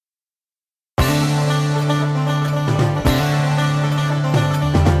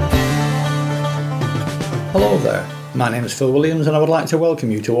My name is Phil Williams and I would like to welcome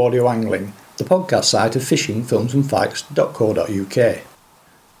you to Audio Angling, the podcast site of fishingfilmsandfacts.co.uk.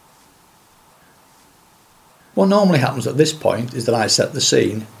 What normally happens at this point is that I set the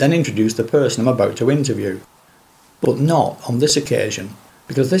scene, then introduce the person I'm about to interview. But not on this occasion,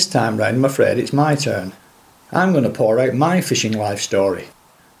 because this time round I'm afraid it's my turn. I'm going to pour out my fishing life story.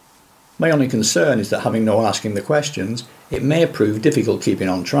 My only concern is that having no one asking the questions, it may prove difficult keeping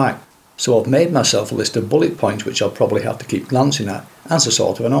on track. So I've made myself a list of bullet points which I'll probably have to keep glancing at as a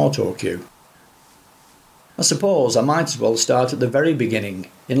sort of an auto cue. I suppose I might as well start at the very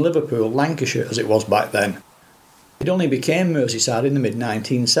beginning, in Liverpool, Lancashire as it was back then. It only became Merseyside in the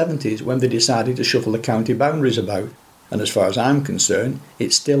mid-1970s when they decided to shuffle the county boundaries about, and as far as I'm concerned,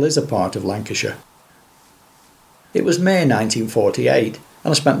 it still is a part of Lancashire. It was May 1948,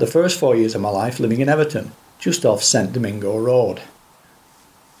 and I spent the first 4 years of my life living in Everton, just off St Domingo Road.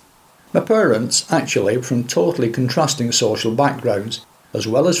 My parents actually were from totally contrasting social backgrounds, as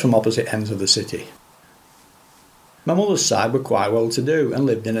well as from opposite ends of the city. My mother's side were quite well to do and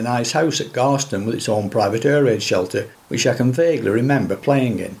lived in a nice house at Garston with its own private air raid shelter, which I can vaguely remember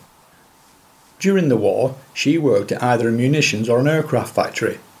playing in. During the war, she worked at either a munitions or an aircraft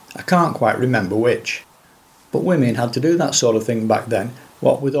factory. I can't quite remember which. But women had to do that sort of thing back then,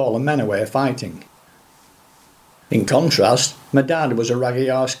 what with all the men away fighting. In contrast, my dad was a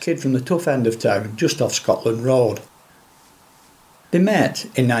raggy-arse kid from the tough end of town, just off Scotland Road. They met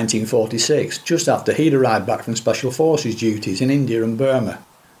in 1946, just after he'd arrived back from Special Forces duties in India and Burma.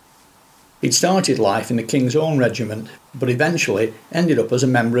 He'd started life in the King's Own Regiment, but eventually ended up as a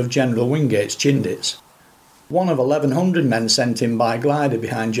member of General Wingate's Chindits, one of 1,100 men sent in by glider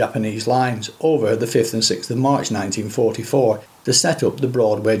behind Japanese lines over the 5th and 6th of March 1944 to set up the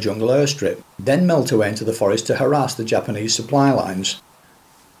Broadway jungle airstrip, then melt away into the forest to harass the Japanese supply lines.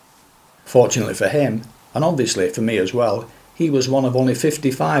 Fortunately for him, and obviously for me as well, he was one of only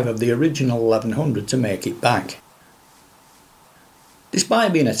 55 of the original 1,100 to make it back.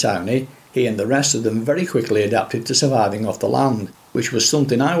 Despite being a townie, he and the rest of them very quickly adapted to surviving off the land, which was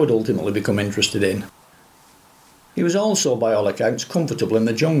something I would ultimately become interested in. He was also, by all accounts, comfortable in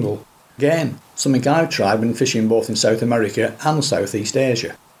the jungle. Again, something I've tried when fishing both in South America and Southeast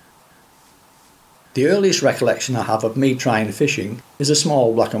Asia. The earliest recollection I have of me trying fishing is a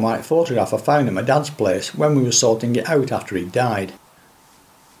small black and white photograph I found at my dad's place when we were sorting it out after he'd died.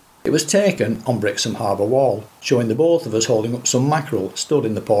 It was taken on Brixham Harbour Wall, showing the both of us holding up some mackerel stood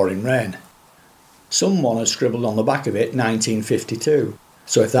in the pouring rain. Someone had scribbled on the back of it 1952,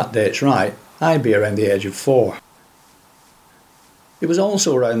 so if that date's right, I'd be around the age of 4. It was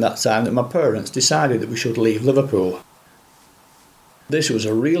also around that time that my parents decided that we should leave Liverpool. This was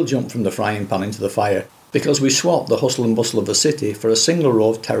a real jump from the frying pan into the fire, because we swapped the hustle and bustle of the city for a single row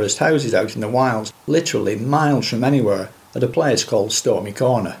of terraced houses out in the wilds, literally miles from anywhere, at a place called Stormy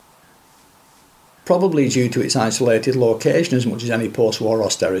Corner. Probably due to its isolated location as much as any post-war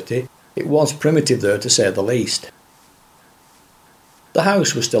austerity, it was primitive there to say the least. The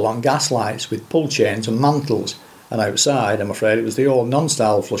house was still on gas lights with pull chains and mantles, and outside, I'm afraid, it was the old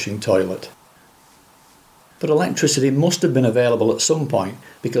non-style flushing toilet. But electricity must have been available at some point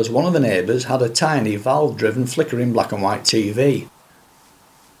because one of the neighbours had a tiny valve-driven flickering black and white TV.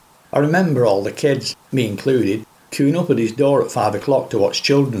 I remember all the kids, me included, queuing up at his door at 5 o'clock to watch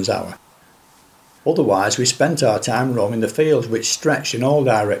Children's Hour. Otherwise we spent our time roaming the fields which stretched in all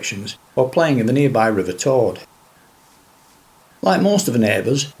directions, or playing in the nearby River Tord. Like most of the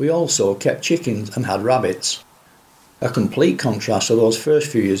neighbours, we also kept chickens and had rabbits. A complete contrast to those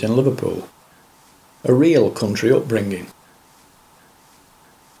first few years in Liverpool. A real country upbringing.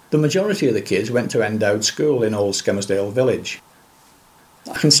 The majority of the kids went to Endowed School in Old Skelmersdale village.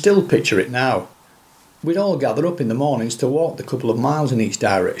 I can still picture it now. We'd all gather up in the mornings to walk the couple of miles in each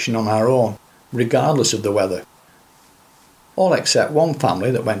direction on our own, regardless of the weather. All except one family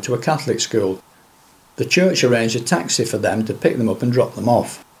that went to a Catholic school. The church arranged a taxi for them to pick them up and drop them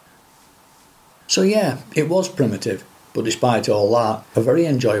off. So yeah, it was primitive, but despite all that, a very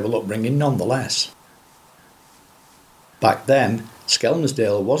enjoyable upbringing nonetheless. Back then,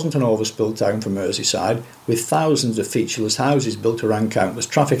 Skelmersdale wasn't an overspill town for Merseyside, with thousands of featureless houses built around countless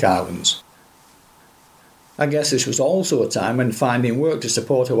traffic islands. I guess this was also a time when finding work to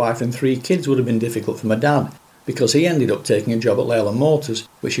support a wife and 3 kids would have been difficult for my dad, because he ended up taking a job at Leyland Motors,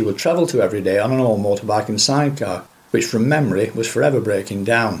 which he would travel to every day on an old motorbike and sidecar, which from memory was forever breaking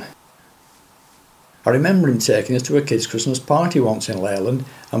down. I remember him taking us to a kids' Christmas party once in Leyland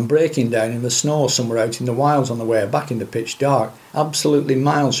and breaking down in the snow somewhere out in the wilds on the way back in the pitch dark, absolutely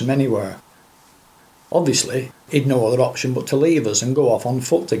miles from anywhere. Obviously, he'd no other option but to leave us and go off on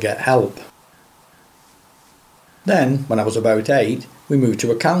foot to get help. Then, when I was about 8, we moved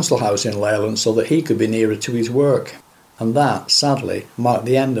to a council house in Leyland so that he could be nearer to his work, and that, sadly, marked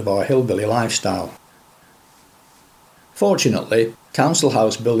the end of our hillbilly lifestyle. Fortunately, council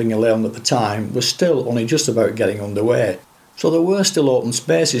house building in Leyland at the time was still only just about getting underway, so there were still open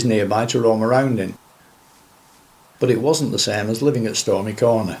spaces nearby to roam around in. But it wasn't the same as living at Stormy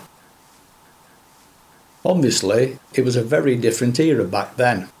Corner. Obviously, it was a very different era back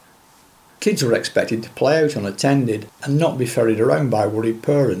then. Kids were expected to play out unattended and not be ferried around by worried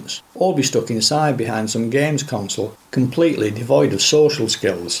parents, or be stuck inside behind some games console, completely devoid of social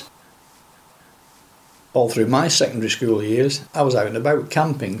skills. All through my secondary school years, I was out and about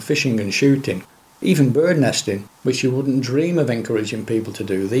camping, fishing and shooting, even bird nesting, which you wouldn't dream of encouraging people to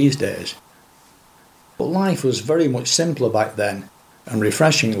do these days. But life was very much simpler back then, and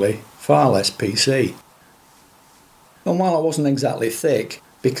refreshingly, far less PC. And while I wasn't exactly thick,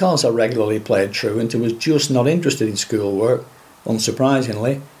 because I regularly played truant and was just not interested in schoolwork,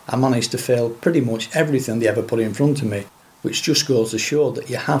 unsurprisingly, I managed to fail pretty much everything they ever put in front of me, which just goes to show that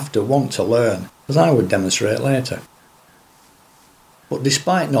you have to want to learn, as I would demonstrate later. But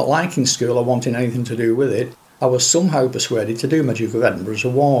despite not liking school or wanting anything to do with it, I was somehow persuaded to do my Duke of Edinburgh's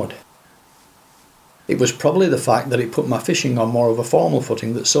award. It was probably the fact that it put my fishing on more of a formal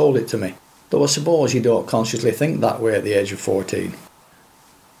footing that sold it to me, though I suppose you don't consciously think that way at the age of 14.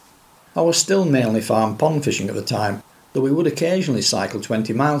 I was still mainly farm pond fishing at the time, though we would occasionally cycle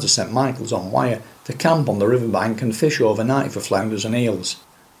 20 miles to St Michael's on Wyre to camp on the riverbank and fish overnight for flounders and eels.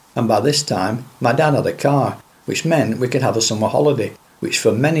 And by this time, my dad had a car, which meant we could have a summer holiday, which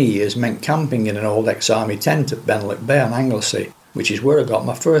for many years meant camping in an old ex-army tent at Benwick Bay on Anglesey, which is where I got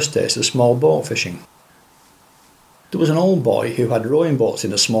my first taste of small boat fishing. There was an old boy who had rowing boats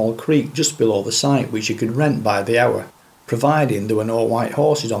in a small creek just below the site which you could rent by the hour, providing there were no white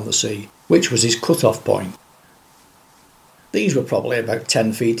horses on the sea, which was his cut-off point. These were probably about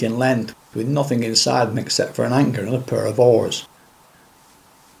 10 feet in length, with nothing inside them except for an anchor and a pair of oars.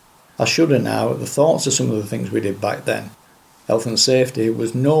 I shudder now at the thoughts of some of the things we did back then. Health and safety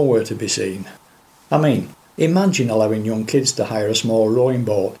was nowhere to be seen. I mean, imagine allowing young kids to hire a small rowing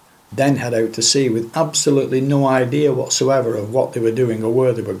boat, then head out to sea with absolutely no idea whatsoever of what they were doing or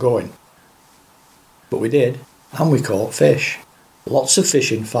where they were going. But we did. And we caught fish. Lots of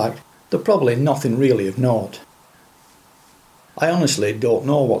fish, in fact, though probably nothing really of note. I honestly don't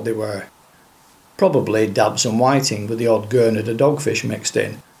know what they were. Probably dabs and whiting with the odd gurnard or dogfish mixed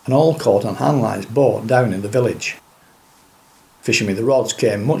in, and all caught on Hanline's boat down in the village. Fishing with the rods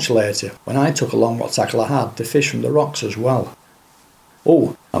came much later, when I took along what tackle I had to fish from the rocks as well.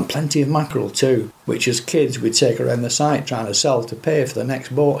 Oh, and plenty of mackerel too, which as kids we'd take around the site trying to sell to pay for the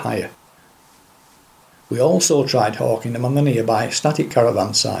next boat hire. We also tried hawking them on the nearby static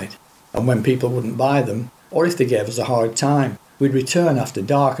caravan site, and when people wouldn't buy them, or if they gave us a hard time, we'd return after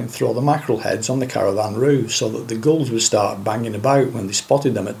dark and throw the mackerel heads on the caravan roof so that the gulls would start banging about when they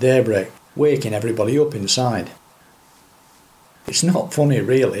spotted them at daybreak, waking everybody up inside. It's not funny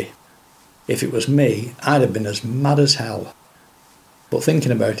really. If it was me, I'd have been as mad as hell. But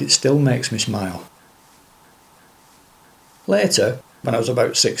thinking about it still makes me smile. Later, when I was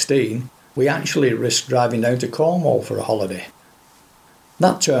about 16, we actually risked driving down to Cornwall for a holiday.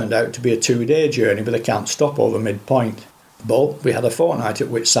 That turned out to be a 2-day journey with a camp stopover midpoint, but we had a fortnight at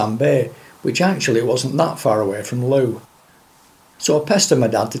Whitsand Bay, which actually wasn't that far away from Looe. So I pestered my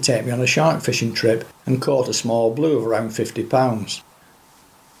dad to take me on a shark fishing trip and caught a small blue of around £50.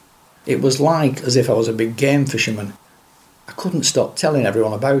 It was like as if I was a big game fisherman. I couldn't stop telling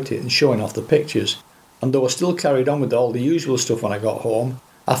everyone about it and showing off the pictures, and though I still carried on with all the usual stuff when I got home,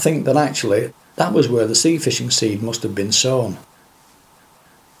 I think that actually that was where the sea fishing seed must have been sown.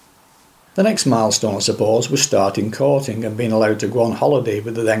 The next milestone, I suppose, was starting courting and being allowed to go on holiday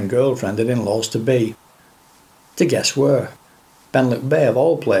with the then girlfriend and in-laws to be. To guess where? Benwick Bay of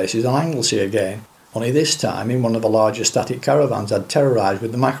all places on Anglesey again, only this time in one of the larger static caravans I'd terrorised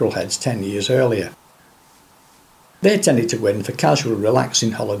with the mackerel heads 10 years earlier. They tended to go in for casual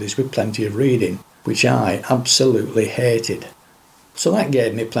relaxing holidays with plenty of reading, which I absolutely hated. So that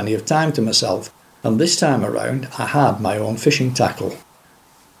gave me plenty of time to myself, and this time around I had my own fishing tackle.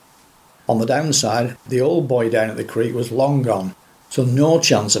 On the downside, the old boy down at the creek was long gone, so no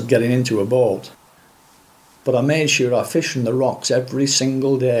chance of getting into a boat. But I made sure I fished from the rocks every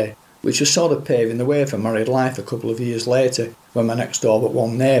single day, which was sort of paving the way for married life a couple of years later, when my next door but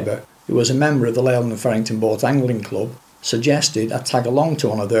one neighbour, who was a member of the Leyland and Ferrington Boat Angling Club, suggested I tag along to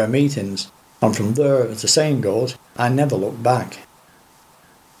one of their meetings, and from there, as the saying goes, I never looked back.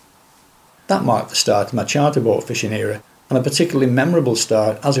 That marked the start of my charter boat fishing era, and a particularly memorable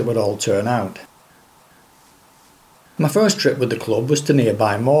start as it would all turn out. My first trip with the club was to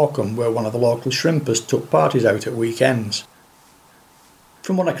nearby Morecambe, where one of the local shrimpers took parties out at weekends.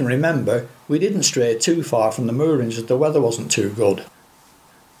 From what I can remember, we didn't stray too far from the moorings as the weather wasn't too good.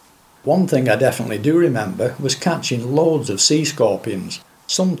 One thing I definitely do remember was catching loads of sea scorpions,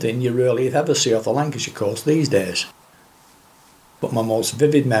 something you rarely ever see off the Lancashire coast these days. But my most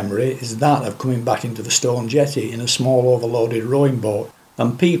vivid memory is that of coming back into the stone jetty in a small overloaded rowing boat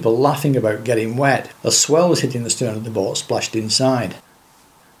and people laughing about getting wet as swells hitting the stern of the boat splashed inside.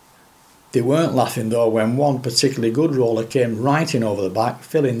 They weren't laughing though when one particularly good roller came right in over the back,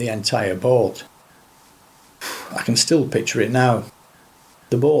 filling the entire boat. I can still picture it now.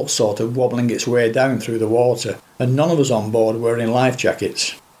 The boat sort of wobbling its way down through the water, and none of us on board were in life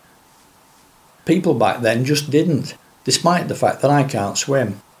jackets. People back then just didn't, despite the fact that I can't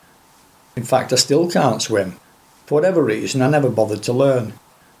swim. In fact, I still can't swim. For whatever reason, I never bothered to learn.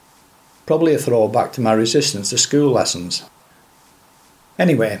 Probably a throwback to my resistance to school lessons.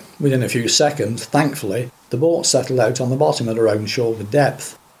 Anyway, within a few seconds, thankfully, the boat settled out on the bottom at around shoulder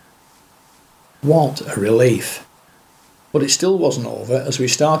depth. What a relief! But it still wasn't over as we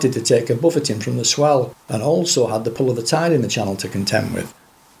started to take a buffeting from the swell and also had the pull of the tide in the channel to contend with.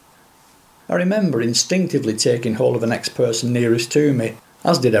 I remember instinctively taking hold of the next person nearest to me,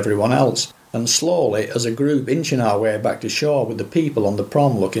 as did everyone else, and slowly as a group inching our way back to shore with the people on the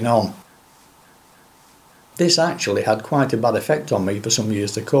prom looking on. This actually had quite a bad effect on me for some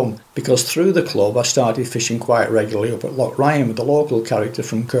years to come, because through the club I started fishing quite regularly up at Loch Ryan with a local character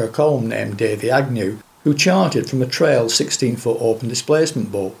from Kirkholm named Davy Agnew, who chartered from a trail 16-foot open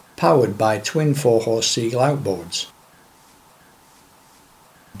displacement boat powered by twin 4-horse Seagull outboards.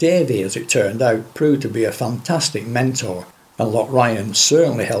 Davy, as it turned out, proved to be a fantastic mentor, and Loch Ryan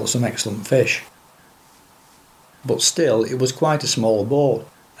certainly held some excellent fish. But still, it was quite a small boat,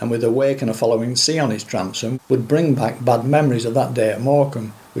 and with a wake and a following sea on its transom would bring back bad memories of that day at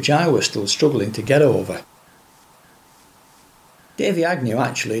Morecambe, which I was still struggling to get over. Davy Agnew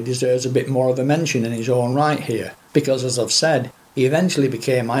actually deserves a bit more of a mention in his own right here, because as I've said, he eventually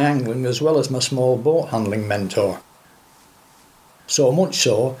became my angling as well as my small boat handling mentor. So much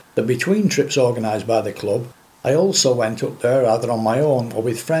so that between trips organised by the club, I also went up there either on my own or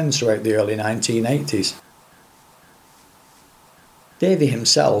with friends throughout the early 1980s. Davy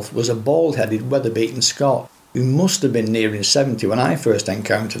himself was a bald-headed, weather-beaten Scot who must have been nearing 70 when I first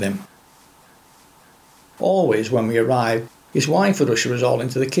encountered him. Always when we arrived, his wife would usher us all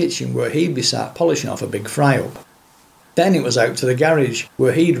into the kitchen where he'd be sat polishing off a big fry-up. Then it was out to the garage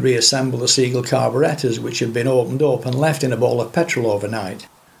where he'd reassemble the Seagull carburettors which had been opened up and left in a bowl of petrol overnight.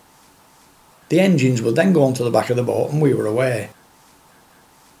 The engines would then go onto the back of the boat and we were away.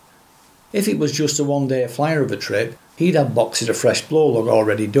 If it was just a one-day flyer of a trip, he'd have boxes of fresh blow lug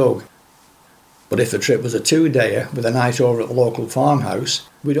already dug. But if the trip was a 2-dayer with a night over at the local farmhouse,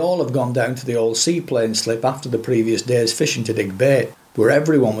 we'd all have gone down to the old seaplane slip after the previous day's fishing to dig bait, where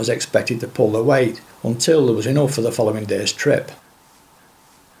everyone was expected to pull their weight until there was enough for the following day's trip.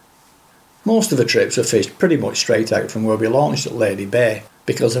 Most of the trips were fished pretty much straight out from where we launched at Lady Bay,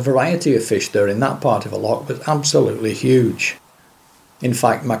 because the variety of fish there in that part of the loch was absolutely huge. In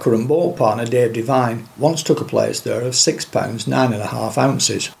fact, my current boat partner Dave Devine once took a place there of 6 pounds 9.5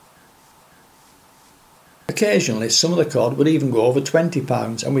 ounces. Occasionally some of the cod would even go over 20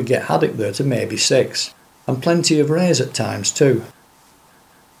 pounds and we'd get haddock there to maybe 6, and plenty of rays at times too.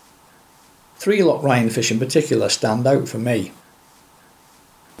 3 Loch Ryan fish in particular stand out for me.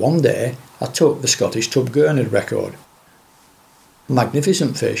 One day I took the Scottish tub gurnard record. A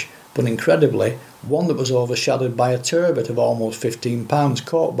magnificent fish, but incredibly one that was overshadowed by a turbot of almost 15 pounds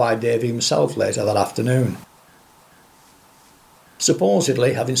caught by Davy himself later that afternoon.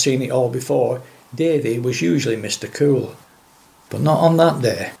 Supposedly, having seen it all before, Davy was usually Mr. Cool, but not on that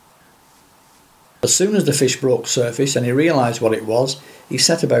day. As soon as the fish broke surface and he realised what it was, he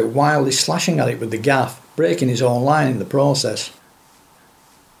set about wildly slashing at it with the gaff, breaking his own line in the process.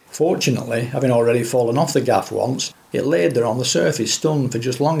 Fortunately, having already fallen off the gaff once, it laid there on the surface stunned for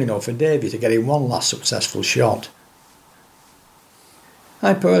just long enough for Davy to get in one last successful shot.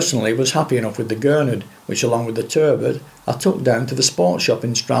 I personally was happy enough with the gurnard, which along with the turbot, I took down to the sports shop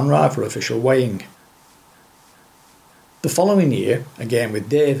in Stranraer for official weighing. The following year, again with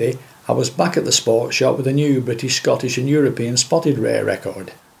Davy, I was back at the sports shop with a new British, Scottish and European spotted ray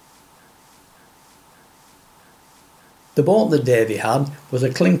record. The boat that Davy had was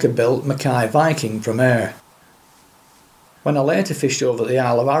a clinker-built Mackay Viking from Ayr. When I later fished over the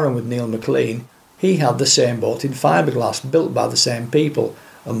Isle of Arran with Neil McLean, he had the same boat in fiberglass built by the same people,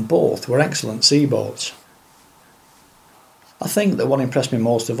 and both were excellent sea boats. I think that what impressed me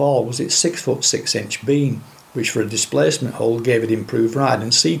most of all was its 6 foot 6 inch beam, which for a displacement hull gave it improved ride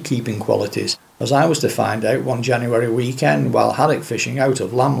and sea keeping qualities, as I was to find out one January weekend while haddock fishing out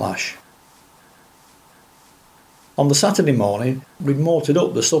of Lamlash. On the Saturday morning, we'd motored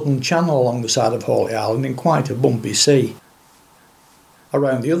up the southern channel along the side of Hawley Island in quite a bumpy sea.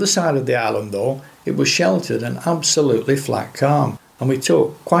 Around the other side of the island though, it was sheltered and absolutely flat calm, and we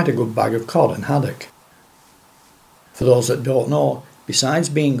took quite a good bag of cod and haddock. For those that don't know, besides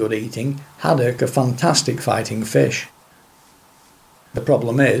being good eating, haddock are fantastic fighting fish. The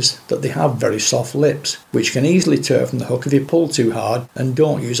problem is that they have very soft lips, which can easily tear from the hook if you pull too hard and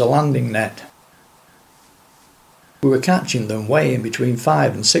don't use a landing net. We were catching them weighing between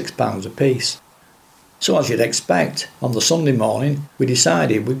 5 and 6 pounds apiece. So as you'd expect, on the Sunday morning we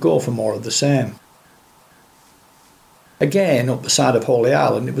decided we'd go for more of the same. Again, up the side of Hawley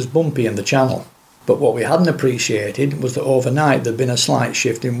Island it was bumpy in the channel, but what we hadn't appreciated was that overnight there'd been a slight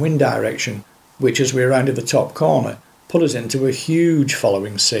shift in wind direction, which as we rounded the top corner put us into a huge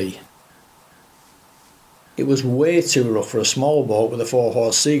following sea. It was way too rough for a small boat with a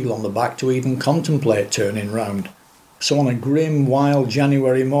 4-horse Seagull on the back to even contemplate turning round, so on a grim, wild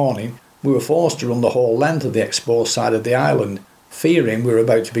January morning we were forced to run the whole length of the exposed side of the island, fearing we were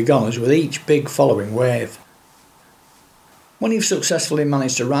about to be goners with each big following wave. When you've successfully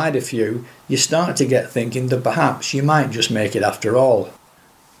managed to ride a few, you start to get thinking that perhaps you might just make it after all.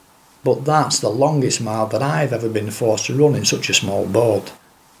 But that's the longest mile that I've ever been forced to run in such a small boat.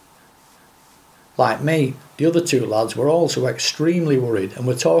 Like me, the other two lads were also extremely worried and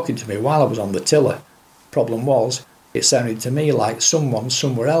were talking to me while I was on the tiller. Problem was, it sounded to me like someone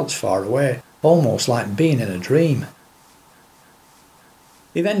somewhere else far away, almost like being in a dream.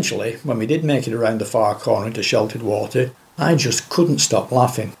 Eventually, when we did make it around the far corner into sheltered water, I just couldn't stop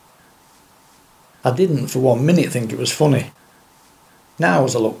laughing. I didn't for 1 minute think it was funny. Now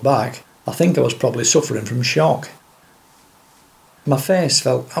as I look back, I think I was probably suffering from shock. My face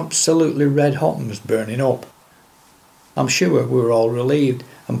felt absolutely red hot and was burning up. I'm sure we were all relieved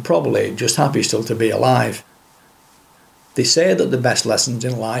and probably just happy still to be alive. They say that the best lessons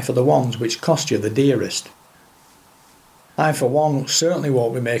in life are the ones which cost you the dearest. I for one certainly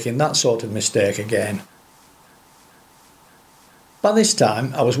won't be making that sort of mistake again. By this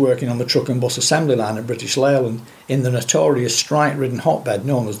time I was working on the truck and bus assembly line at British Leyland in the notorious strike-ridden hotbed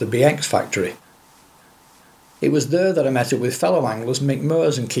known as the BX factory. It was there that I met up with fellow anglers Mick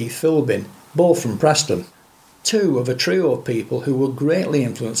Mears and Keith Philbin, both from Preston, two of a trio of people who would greatly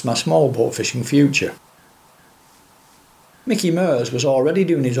influence my small boat fishing future. Mickey Mears was already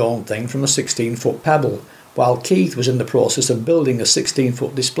doing his own thing from a 16-foot pebble, while Keith was in the process of building a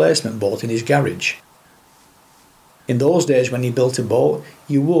 16-foot displacement boat in his garage. In those days when you built a boat,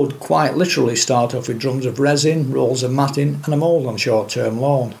 you would quite literally start off with drums of resin, rolls of matting and a mould on short-term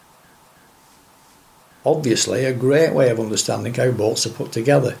loan. Obviously a great way of understanding how boats are put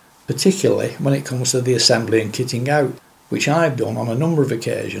together, particularly when it comes to the assembly and kitting out, which I've done on a number of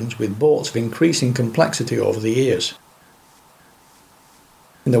occasions with boats of increasing complexity over the years.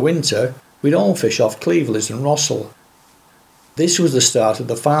 In the winter, we'd all fish off Cleverleys and Rossall. This was the start of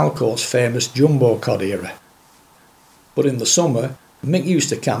the Filecourt's famous jumbo cod era. But in the summer, Mick used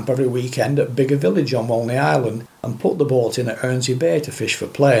to camp every weekend at Biggar Village on Walney Island and put the boat in at Ernsey Bay to fish for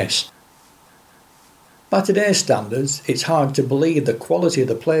plaice. By today's standards, it's hard to believe the quality of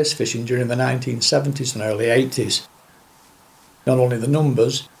the plaice fishing during the 1970s and early 80s. Not only the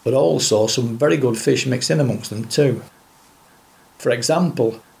numbers, but also some very good fish mixed in amongst them too. For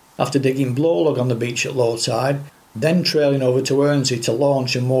example, after digging blowlog on the beach at low tide, then trailing over to Ernsey to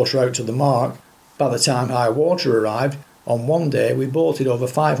launch and motor out to the mark, by the time high water arrived, on one day we boated over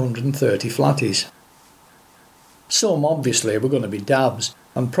 530 flatties. Some obviously were going to be dabs,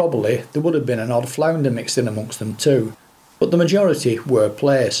 and probably there would have been an odd flounder mixed in amongst them too, but the majority were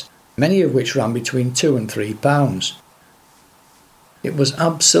plaice, many of which ran between 2 and 3 pounds. It was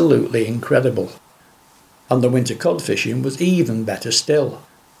absolutely incredible. And the winter cod fishing was even better still.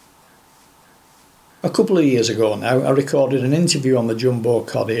 A couple of years ago now, I recorded an interview on the jumbo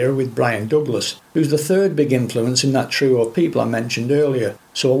cod era with Brian Douglas, who's the third big influence in that trio of people I mentioned earlier,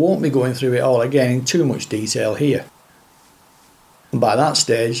 so I won't be going through it all again in too much detail here. And by that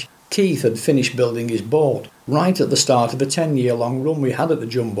stage, Keith had finished building his boat, right at the start of a 10-year-long run we had at the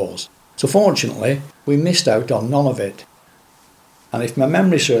jumbos, so fortunately we missed out on none of it. And if my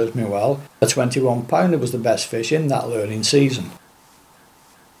memory serves me well, a 21-pounder was the best fish in that learning season.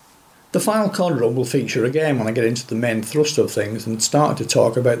 The file cod run will feature again when I get into the main thrust of things and start to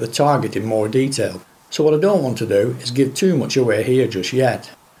talk about the target in more detail, so what I don't want to do is give too much away here just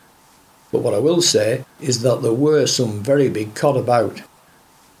yet. But what I will say is that there were some very big cod about.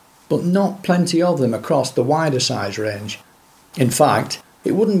 but not plenty of them across the wider size range. In fact,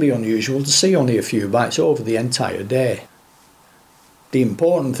 it wouldn't be unusual to see only a few bites over the entire day. The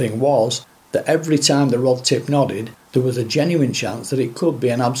important thing was that every time the rod tip nodded, there was a genuine chance that it could be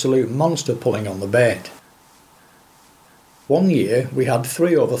an absolute monster pulling on the bait. One year we had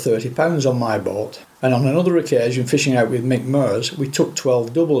 3 over 30 pounds on my boat, and on another occasion fishing out with Mick Mears we took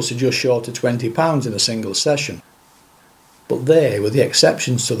 12 doubles to just short of 20 pounds in a single session. But they were the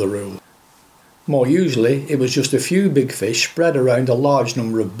exceptions to the rule. More usually it was just a few big fish spread around a large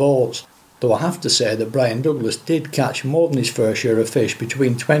number of boats, though I have to say that Brian Douglas did catch more than his fair share of fish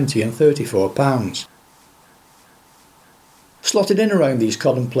between 20 and 34 pounds. Slotted in around these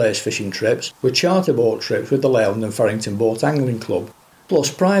cod and plaice fishing trips were charter boat trips with the Leyland and Ferrington Boat Angling Club,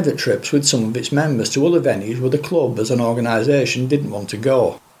 plus private trips with some of its members to other venues where the club as an organisation didn't want to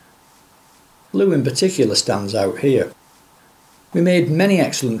go. Lou in particular stands out here. We made many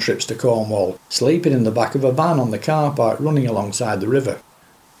excellent trips to Cornwall, sleeping in the back of a van on the car park running alongside the river.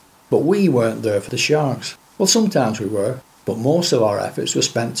 But we weren't there for the sharks. Well, sometimes we were, but most of our efforts were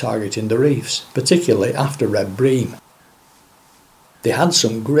spent targeting the reefs, particularly after red bream. They had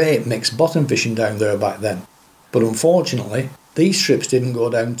some great mixed bottom fishing down there back then, but unfortunately these trips didn't go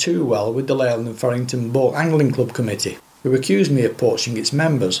down too well with the Leyland and Ferrington Boat Angling Club Committee, who accused me of poaching its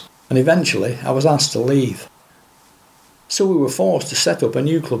members, and eventually I was asked to leave. So we were forced to set up a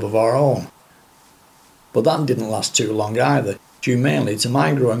new club of our own. But that didn't last too long either, due mainly to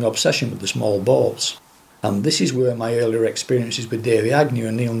my growing obsession with the small boats, and this is where my earlier experiences with Davy Agnew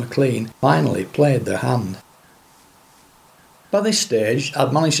and Neil McLean finally played their hand. By this stage,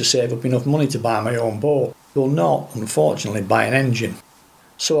 I'd managed to save up enough money to buy my own boat, though not, unfortunately, buy an engine.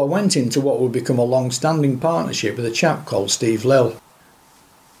 So I went into what would become a long-standing partnership with a chap called Steve Lill.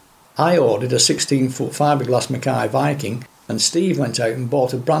 I ordered a 16-foot fiberglass Mackay Viking, and Steve went out and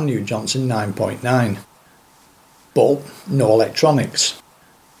bought a brand new Johnson 9.9. But no electronics.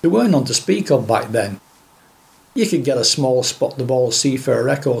 There were none to speak of back then. You could get a small spot-the-ball Seafarer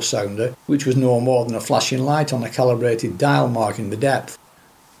Echo sounder, which was no more than a flashing light on a calibrated dial marking the depth.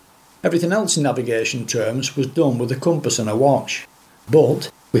 Everything else in navigation terms was done with a compass and a watch. But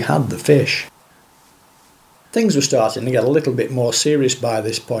we had the fish. Things were starting to get a little bit more serious by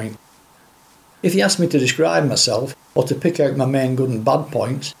this point. If you asked me to describe myself, or to pick out my main good and bad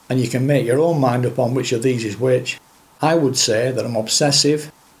points, and you can make your own mind up on which of these is which, I would say that I'm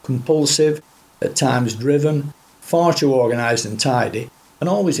obsessive, compulsive, at times driven, far too organised and tidy, and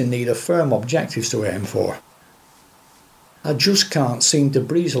always in need of firm objectives to aim for. I just can't seem to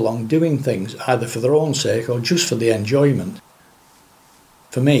breeze along doing things either for their own sake or just for the enjoyment.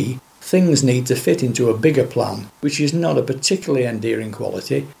 For me, things need to fit into a bigger plan, which is not a particularly endearing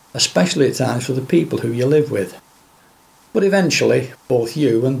quality, especially at times for the people who you live with. But eventually, both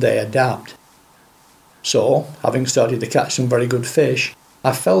you and they adapt. So, having started to catch some very good fish,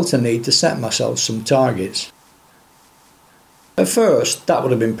 I felt a need to set myself some targets. At first, that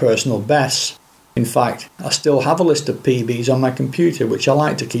would have been personal bests. In fact, I still have a list of PBs on my computer which I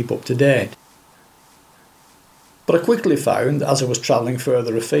like to keep up to date. But I quickly found that as I was travelling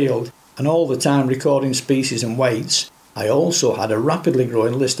further afield, and all the time recording species and weights, I also had a rapidly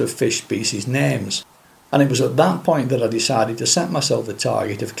growing list of fish species names. And it was at that point that I decided to set myself the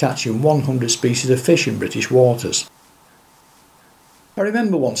target of catching 100 species of fish in British waters. I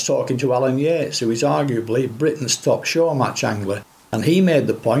remember once talking to Alan Yates, who is arguably Britain's top shore match angler, and he made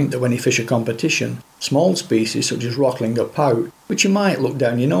the point that when you fish a competition, small species such as rockling or pout, which you might look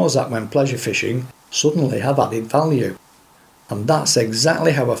down your nose at when pleasure fishing, suddenly have added value. And that's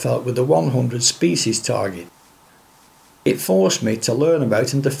exactly how I felt with the 100 species target. It forced me to learn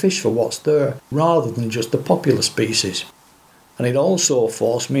about and to fish for what's there, rather than just the popular species. And it also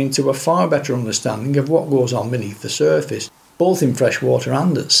forced me into a far better understanding of what goes on beneath the surface, both in freshwater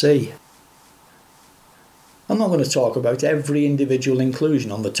and at sea. I'm not going to talk about every individual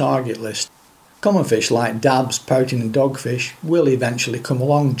inclusion on the target list. Common fish like dabs, pouting and dogfish will eventually come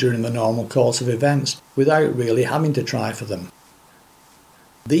along during the normal course of events without really having to try for them.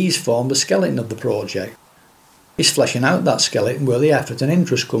 These form the skeleton of the project. It's fleshing out that skeleton where the effort and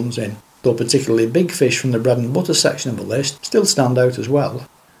interest comes in, though particularly big fish from the bread and butter section of the list still stand out as well.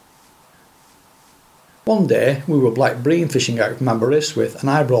 One day we were black bream fishing out from Aberystwyth and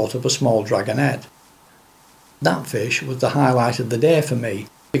I brought up a small dragonet. That fish was the highlight of the day for me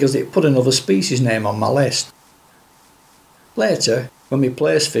because it put another species name on my list. Later, when we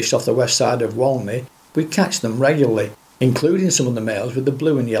placed fish off the west side of Walney, we'd catch them regularly, including some of the males with the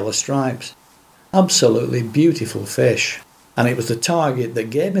blue and yellow stripes. Absolutely beautiful fish, and it was the target that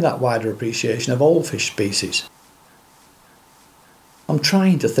gave me that wider appreciation of all fish species. I'm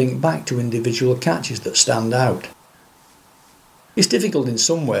trying to think back to individual catches that stand out. It's difficult in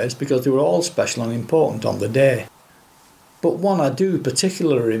some ways because they were all special and important on the day. But one I do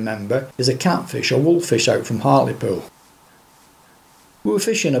particularly remember is a catfish or wolffish out from Hartlepool. We were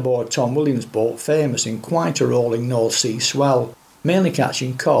fishing aboard Tom Williams' boat, famous in quite a rolling North Sea swell, mainly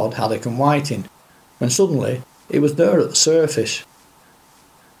catching cod, haddock and whiting, when suddenly it was there at the surface.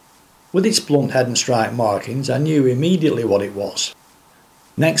 With its blunt head and stripe markings, I knew immediately what it was.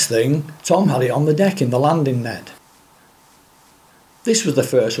 Next thing, Tom had it on the deck in the landing net. This was the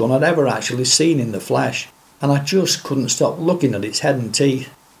first one I'd ever actually seen in the flesh, and I just couldn't stop looking at its head and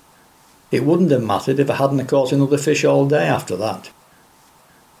teeth. It wouldn't have mattered if I hadn't caught another fish all day after that.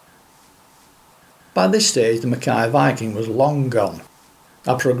 By this stage the Mackay Viking was long gone.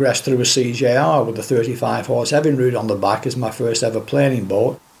 I progressed through a CJR with a 35 horse Evinrude on the back as my first ever planing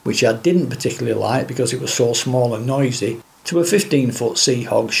boat, which I didn't particularly like because it was so small and noisy, to a 15-foot Sea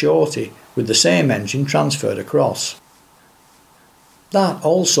Hog Shorty with the same engine transferred across. That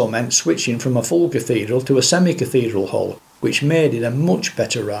also meant switching from a full cathedral to a semi-cathedral hull, which made it a much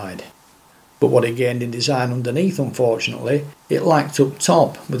better ride. But what it gained in design underneath, unfortunately, it lacked up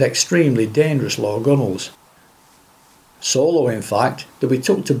top with extremely dangerous low gunnels. So low in fact that we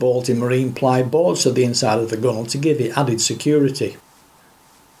took to bolting marine ply boards to the inside of the gunnel to give it added security.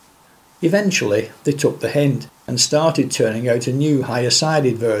 Eventually they took the hint and started turning out a new higher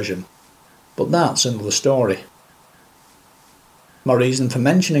sided version, but that's another story. My reason for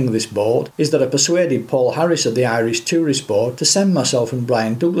mentioning this boat is that I persuaded Paul Harris of the Irish Tourist Board to send myself and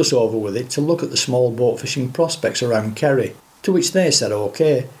Brian Douglas over with it to look at the small boat fishing prospects around Kerry, to which they said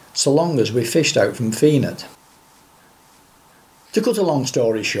OK, so long as we fished out from Feenet. To cut a long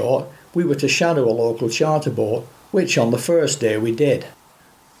story short, we were to shadow a local charter boat, which on the first day we did.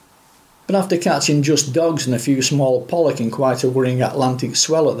 But after catching just dogs and a few small pollock in quite a worrying Atlantic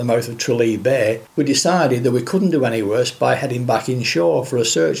swell at the mouth of Tralee Bay, we decided that we couldn't do any worse by heading back inshore for a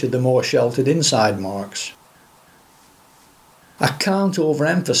search of the more sheltered inside marks. I can't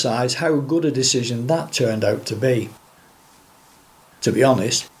overemphasise how good a decision that turned out to be. To be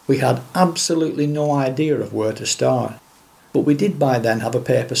honest, we had absolutely no idea of where to start, but we did by then have a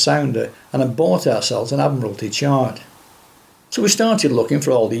paper sounder and had bought ourselves an Admiralty chart. So we started looking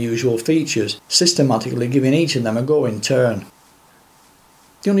for all the usual features, systematically giving each of them a go in turn.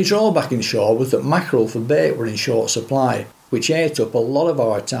 The only drawback inshore was that mackerel for bait were in short supply, which ate up a lot of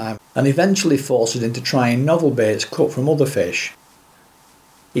our time and eventually forced us into trying novel baits cut from other fish.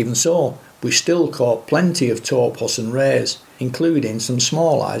 Even so, we still caught plenty of taupe, huss and rays, including some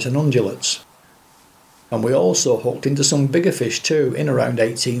small eyes and undulates. And we also hooked into some bigger fish too, in around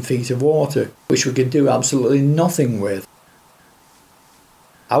 18 feet of water, which we could do absolutely nothing with.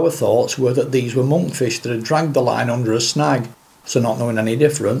 Our thoughts were that these were monkfish that had dragged the line under a snag, so not knowing any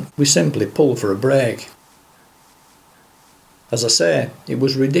different, we simply pulled for a break. As I say, it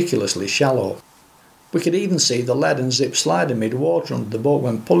was ridiculously shallow. We could even see the lead and zip slider mid-water under the boat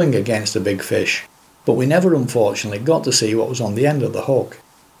when pulling against a big fish, but we never unfortunately got to see what was on the end of the hook.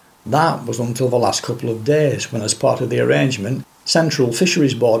 That was until the last couple of days when, as part of the arrangement, Central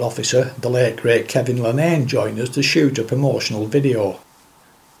Fisheries Board officer, the late great Kevin Lanane, joined us to shoot a promotional video.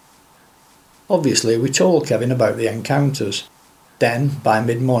 Obviously we told Kevin about the encounters. Then, by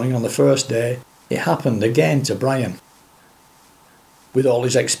mid-morning on the first day, it happened again to Brian. With all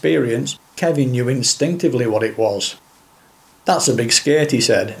his experience, Kevin knew instinctively what it was. "That's a big skate," he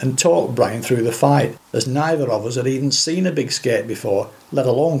said, and talked Brian through the fight, as neither of us had even seen a big skate before, let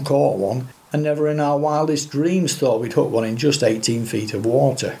alone caught one, and never in our wildest dreams thought we'd hook one in just 18 feet of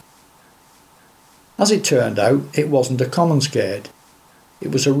water. As it turned out, it wasn't a common skate.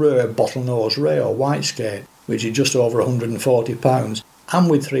 It was a rare bottlenose ray or white skate, which at just over 140 pounds, and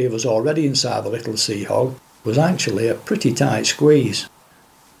with three of us already inside the little Sea Hog, was actually a pretty tight squeeze.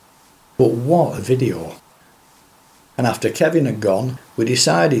 But what a video! And after Kevin had gone, we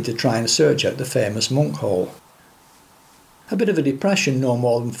decided to try and search out the famous monk hole. A bit of a depression no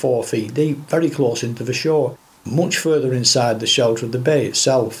more than 4 feet deep, very close into the shore, much further inside the shelter of the bay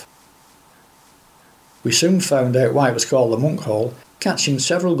itself. We soon found out why it was called the monk hole, catching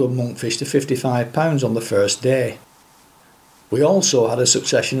several good monkfish to 55 pounds on the first day. We also had a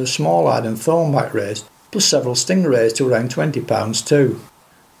succession of small-eyed and thornback rays, plus several stingrays to around 20 pounds too.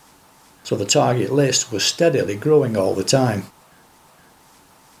 So the target list was steadily growing all the time.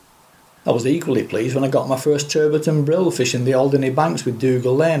 I was equally pleased when I got my first turbot and brill fishing the Alderney Banks with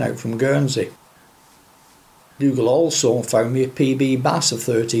Dougal Lane out from Guernsey. Dougal also found me a PB bass of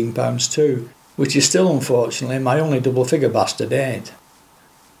 13 pounds too, which is still unfortunately my only double figure bass to date.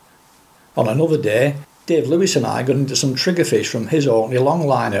 On another day, Dave Lewis and I got into some triggerfish from his Orkney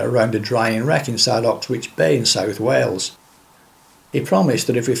longliner around a drying wreck inside Oxwich Bay in South Wales. He promised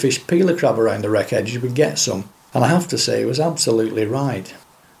that if we fished peeler crab around the wreck edges we'd get some, and I have to say he was absolutely right.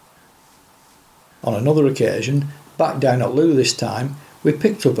 On another occasion, back down at Looe this time, we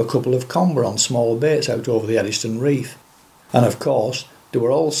picked up a couple of comber on small baits out over the Eddystone Reef, and of course there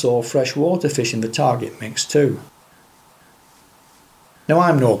were also freshwater fish in the target mix too. Now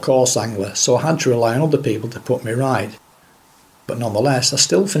I'm no coarse angler, so I had to rely on other people to put me right, but nonetheless I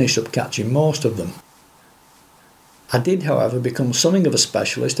still finished up catching most of them. I did however become something of a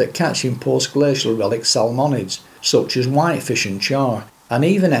specialist at catching post-glacial relic salmonids, such as whitefish and char, and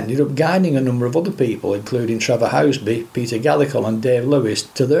even ended up guiding a number of other people including Trevor Houseby, Peter Gallicle and Dave Lewis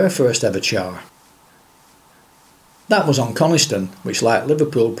to their first ever char. That was on Coniston, which like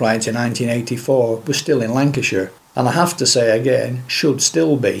Liverpool prior to 1984 was still in Lancashire, and I have to say again, should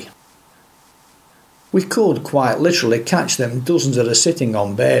still be. We could quite literally catch them dozens at a sitting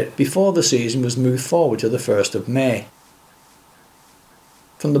on bait before the season was moved forward to the 1st of May.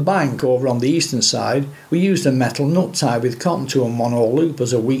 From the bank over on the eastern side, we used a metal nut tie with cotton to a mono loop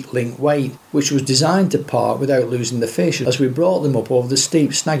as a weak link weight, which was designed to part without losing the fish as we brought them up over the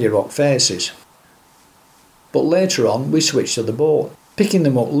steep snaggy rock faces. But later on we switched to the boat, picking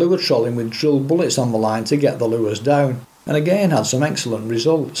them up lure trolling with drill bullets on the line to get the lures down, and again had some excellent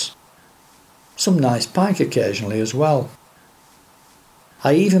results. Some nice pike occasionally as well.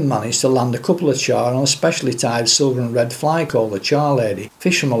 I even managed to land a couple of char on a specially tied silver and red fly called the Char Lady,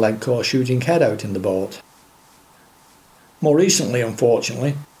 fish from a leg core shooting head out in the boat. More recently,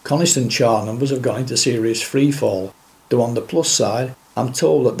 unfortunately, Coniston char numbers have gone into serious freefall, though on the plus side, I'm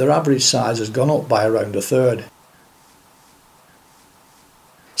told that their average size has gone up by around a third.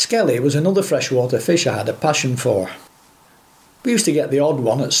 Skelly was another freshwater fish I had a passion for. We used to get the odd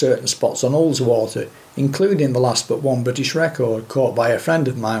one at certain spots on Ullswater, including the last but one British record caught by a friend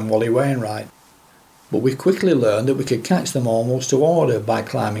of mine, Wally Wainwright. But we quickly learned that we could catch them almost to order by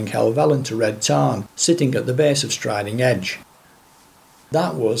climbing Helvellyn to Red Tarn, sitting at the base of Striding Edge.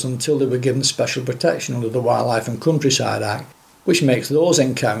 That was until they were given special protection under the Wildlife and Countryside Act, which makes those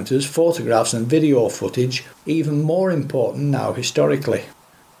encounters, photographs and video footage even more important now historically.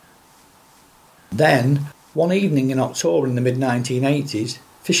 Then, one evening in October in the mid-1980s,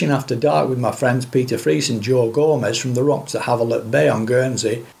 fishing after dark with my friends Peter Freese and Joe Gomez from the rocks at Havelock Bay on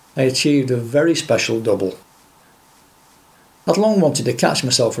Guernsey, I achieved a very special double. I'd long wanted to catch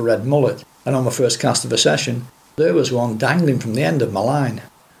myself a red mullet, and on my first cast of a session, there was one dangling from the end of my line.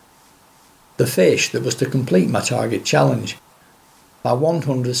 The fish that was to complete my target challenge, my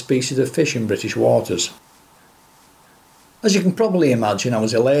 100 species of fish in British waters. As you can probably imagine, I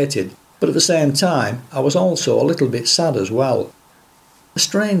was elated, but at the same time I was also a little bit sad as well. A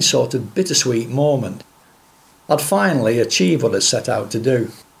strange sort of bittersweet moment. I'd finally achieved what I'd set out to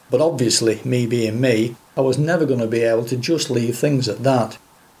do, but obviously, me being me, I was never going to be able to just leave things at that.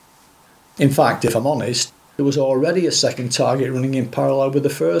 In fact, if I'm honest, there was already a second target running in parallel with the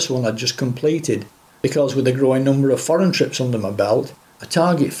first one I'd just completed, because with a growing number of foreign trips under my belt, a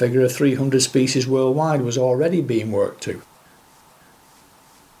target figure of 300 species worldwide was already being worked to.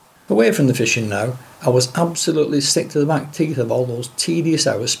 Away from the fishing now, I was absolutely sick to the back teeth of all those tedious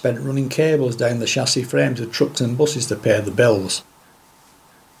hours spent running cables down the chassis frames of trucks and buses to pay the bills.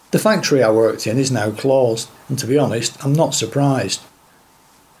 The factory I worked in is now closed, and to be honest, I'm not surprised.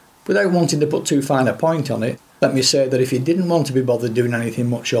 Without wanting to put too fine a point on it, let me say that if you didn't want to be bothered doing anything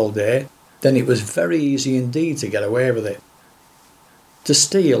much all day, then it was very easy indeed to get away with it. To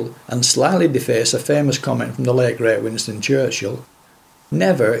steal and slightly deface a famous comment from the late great Winston Churchill,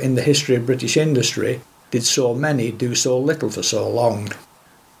 never in the history of British industry did so many do so little for so long.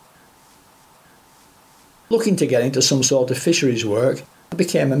 Looking to get into some sort of fisheries work, I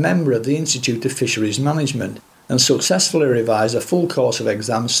became a member of the Institute of Fisheries Management and successfully revised a full course of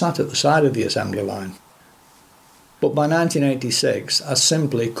exams sat at the side of the assembly line. But by 1986 I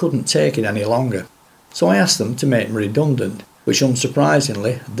simply couldn't take it any longer, so I asked them to make me redundant, which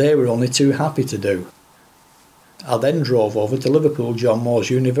unsurprisingly they were only too happy to do. I then drove over to Liverpool John Moores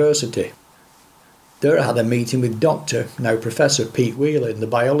University. There I had a meeting with Dr., now Professor Pete Wheeler in the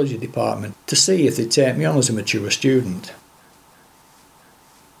biology department to see if they'd take me on as a mature student.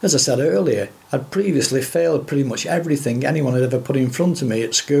 As I said earlier, I'd previously failed pretty much everything anyone had ever put in front of me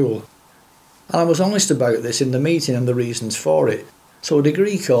at school, and I was honest about this in the meeting and the reasons for it, so a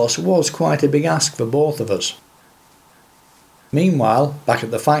degree course was quite a big ask for both of us. Meanwhile, back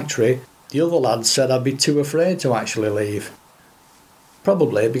at the factory, the other lads said I'd be too afraid to actually leave.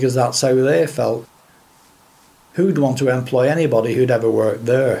 Probably because that's how they felt. Who'd want to employ anybody who'd ever worked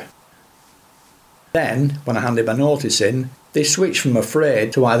there? Then, when I handed my notice in, they switched from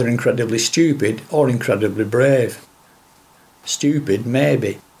afraid to either incredibly stupid or incredibly brave. Stupid,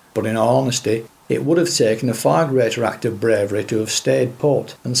 maybe, but in all honesty, it would have taken a far greater act of bravery to have stayed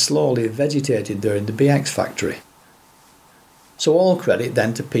put and slowly vegetated there in the BX factory. So all credit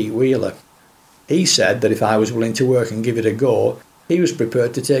then to Pete Wheeler. He said that if I was willing to work and give it a go, he was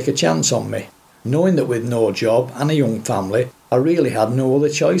prepared to take a chance on me, knowing that with no job and a young family, I really had no other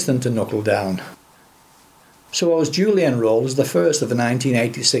choice than to knuckle down. So I was duly enrolled as the first of the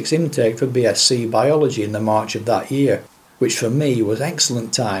 1986 intake for BSc Biology in the March of that year, which for me was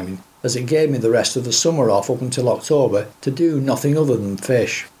excellent timing, as it gave me the rest of the summer off up until October to do nothing other than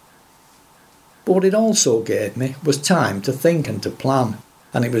fish. But what it also gave me was time to think and to plan,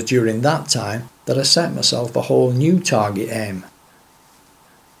 and it was during that time that I set myself a whole new target aim.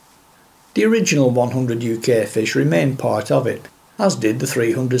 The original 100 UK fish remained part of it, as did the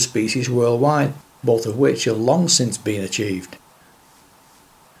 300 species worldwide, both of which have long since been achieved.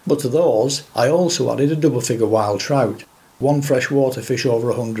 But to those I also added a double-figure wild trout, one freshwater fish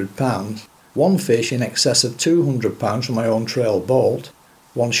over £100, one fish in excess of £200 from my own trail boat,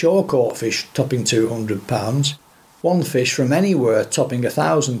 one shore-caught fish topping £200, one fish from anywhere topping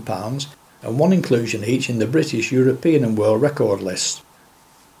 £1,000, and one inclusion each in the British, European and world record lists.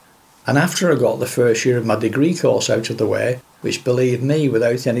 And after I got the first year of my degree course out of the way, which believe me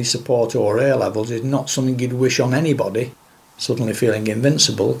without any support or A-levels is not something you'd wish on anybody, suddenly feeling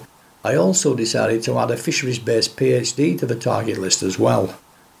invincible, I also decided to add a fisheries-based PhD to the target list as well.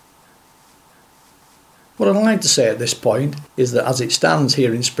 What I'd like to say at this point is that as it stands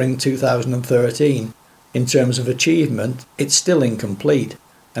here in spring 2013, in terms of achievement, it's still incomplete,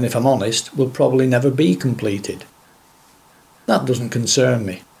 and if I'm honest, will probably never be completed. That doesn't concern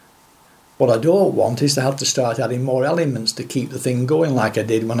me. What I don't want is to have to start adding more elements to keep the thing going like I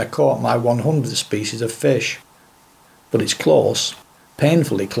did when I caught my 100th species of fish. But it's close,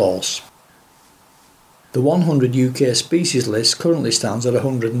 painfully close. The 100 UK species list currently stands at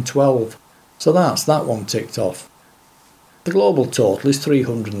 112, so that's that one ticked off. The global total is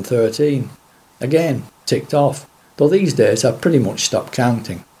 313, again ticked off, though these days I've pretty much stopped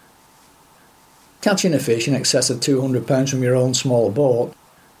counting. Catching a fish in excess of £200 from your own small boat,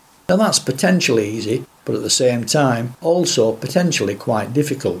 now that's potentially easy, but at the same time also potentially quite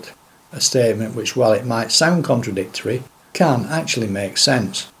difficult, a statement which, while it might sound contradictory, can actually make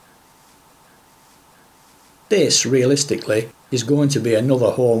sense. This, realistically, is going to be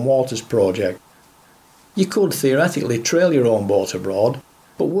another home waters project. You could theoretically trail your own boat abroad,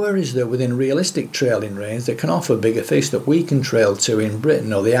 but where is there within realistic trailing range that can offer bigger fish that we can trail to in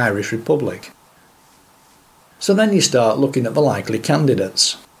Britain or the Irish Republic? So then you start looking at the likely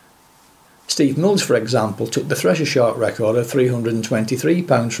candidates. Steve Mills, for example, took the thresher shark record of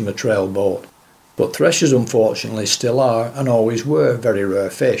 £323 from a trail boat, but threshers unfortunately still are and always were very rare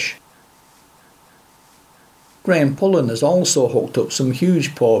fish. Graham Pullen has also hooked up some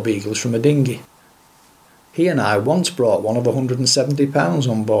huge poor beagles from a dinghy. He and I once brought one of £170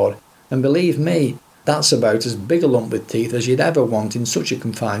 on board, and believe me, that's about as big a lump with teeth as you'd ever want in such a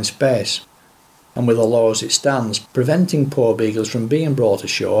confined space. And with the law as it stands, preventing poor beagles from being brought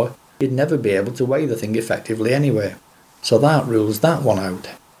ashore, you'd never be able to weigh the thing effectively anyway, so that rules that one out.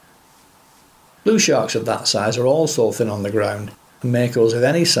 Blue sharks of that size are also thin on the ground, and makos of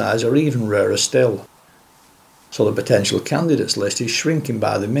any size are even rarer still. So the potential candidates list is shrinking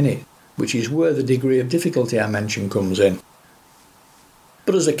by the minute, which is where the degree of difficulty I mentioned comes in.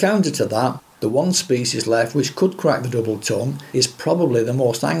 But as a counter to that, the one species left which could crack the double ton is probably the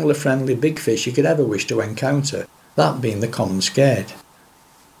most angler-friendly big fish you could ever wish to encounter, that being the common skate.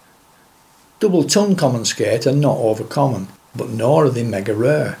 Double ton common skate are not overcommon, but nor are they mega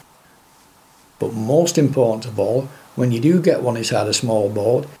rare. But most important of all, when you do get one inside a small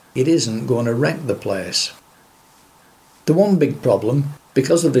boat, it isn't going to wreck the place. The one big problem,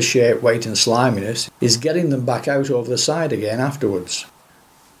 because of the shape, weight and sliminess, is getting them back out over the side again afterwards.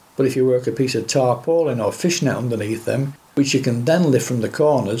 But if you work a piece of tarpaulin or fishnet underneath them, which you can then lift from the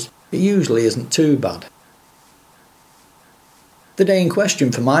corners, it usually isn't too bad. The day in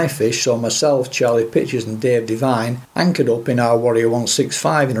question for my fish saw myself, Charlie Pitchers and Dave Devine anchored up in our Warrior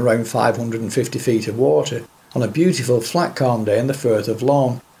 165 in around 550 feet of water on a beautiful flat calm day in the Firth of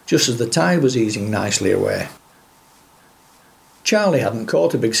Lorne, just as the tide was easing nicely away. Charlie hadn't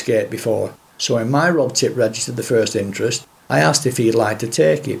caught a big skate before, so when my rod tip registered the first interest, I asked if he'd like to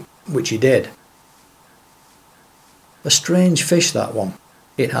take it, which he did. A strange fish, that one.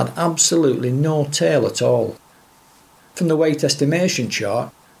 It had absolutely no tail at all. From the weight estimation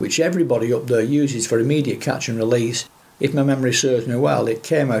chart, which everybody up there uses for immediate catch and release, if my memory serves me well, it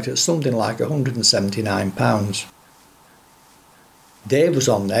came out at something like £179. Dave was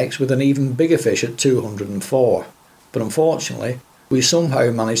on next with an even bigger fish at 204, but unfortunately we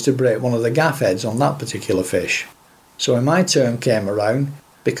somehow managed to break one of the gaff heads on that particular fish. So when my turn came around,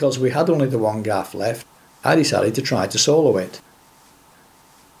 because we had only the one gaff left, I decided to try to solo it.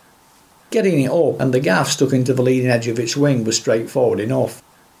 Getting it up and the gaff stuck into the leading edge of its wing was straightforward enough,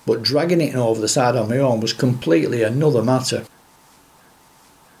 but dragging it over the side on my own was completely another matter.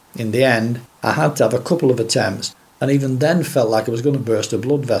 In the end, I had to have a couple of attempts, and even then felt like I was going to burst a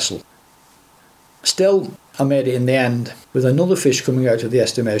blood vessel. Still, I made it in the end, with another fish coming out of the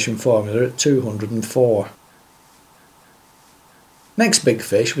estimation formula at 204. Next big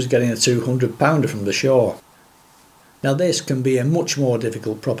fish was getting a 200-pounder from the shore. Now this can be a much more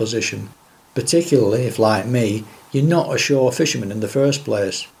difficult proposition, particularly if, like me, you're not a shore fisherman in the first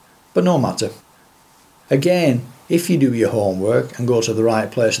place. But no matter. Again, if you do your homework and go to the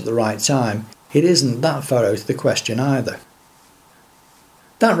right place at the right time, it isn't that far out of the question either.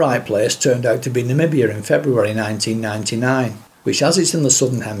 That right place turned out to be Namibia in February 1999, which, as it's in the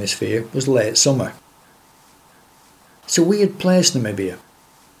southern hemisphere, was late summer. It's a weird place, Namibia.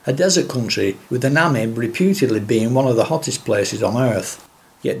 A desert country with the Namib reputedly being one of the hottest places on earth.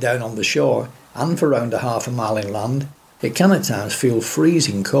 Yet down on the shore, and for around a half a mile inland, it can at times feel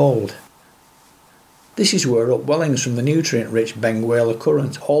freezing cold. This is where upwellings from the nutrient-rich Benguela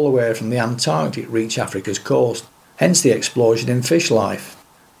current all the way from the Antarctic reach Africa's coast, hence the explosion in fish life.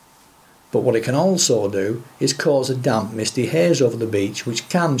 But what it can also do is cause a damp, misty haze over the beach which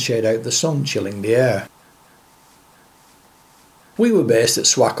can shade out the sun, chilling the air. We were based at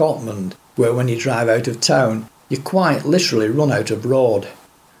Swakopmund, where when you drive out of town, you quite literally run out of road.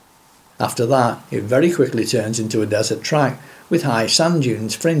 After that, it very quickly turns into a desert track with high sand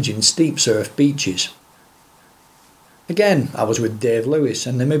dunes fringing steep surf beaches. Again, I was with Dave Lewis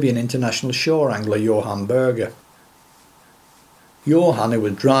and Namibian international shore angler Johan Berger. Johan, who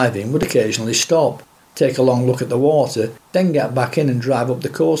was driving, would occasionally stop, take a long look at the water, then get back in and drive up the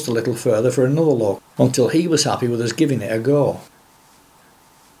coast a little further for another look, until he was happy with us giving it a go.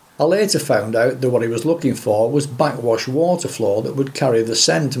 I later found out that what he was looking for was backwash water flow that would carry the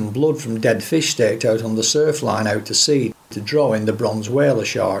scent and blood from dead fish staked out on the surf line out to sea to draw in the bronze whaler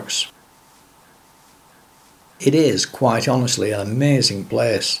sharks. It is, quite honestly, an amazing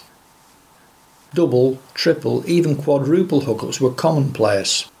place. Double, triple, even quadruple hookups were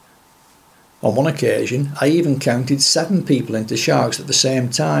commonplace. On one occasion, I even counted 7 people into sharks at the same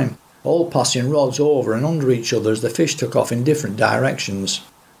time, all passing rods over and under each other as the fish took off in different directions.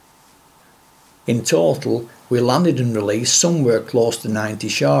 In total, we landed and released somewhere close to 90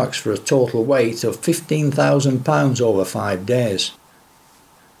 sharks for a total weight of £15,000 over 5 days.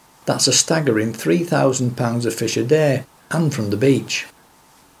 That's a staggering £3,000 of fish a day, and from the beach.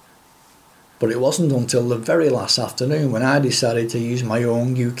 But it wasn't until the very last afternoon when I decided to use my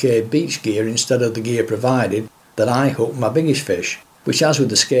own UK beach gear instead of the gear provided that I hooked my biggest fish, which, as with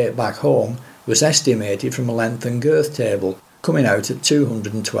the skate back home, was estimated from a length and girth table, coming out at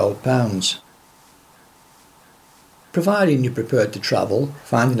 £212. Providing you're prepared to travel,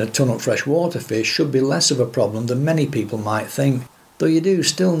 finding a ton of freshwater fish should be less of a problem than many people might think, though you do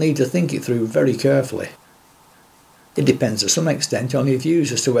still need to think it through very carefully. It depends to some extent on your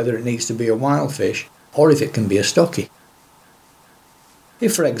views as to whether it needs to be a wild fish or if it can be a stockie.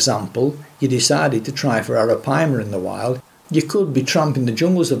 If, for example, you decided to try for arapaima in the wild, you could be tramping the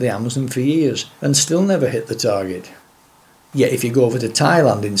jungles of the Amazon for years and still never hit the target. Yet if you go over to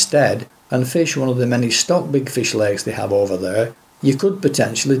Thailand instead and fish one of the many stock big fish lakes they have over there, you could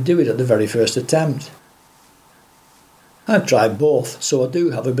potentially do it at the very first attempt. I've tried both, so I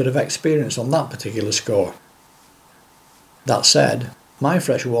do have a bit of experience on that particular score. That said, my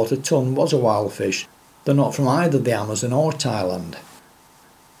freshwater ton was a wild fish, though not from either the Amazon or Thailand.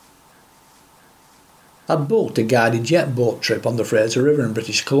 I'd booked a guided jet boat trip on the Fraser River in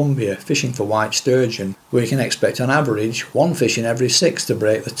British Columbia, fishing for white sturgeon, where you can expect on average 1 fish in every 6 to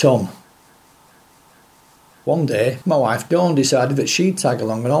break the ton. One day, my wife Dawn decided that she'd tag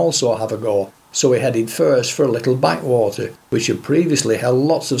along and also have a go, so we headed first for a little backwater, which had previously held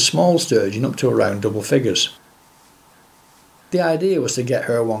lots of small sturgeon up to around double figures. The idea was to get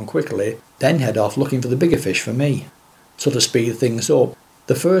her one quickly, then head off looking for the bigger fish for me. So to speed things up,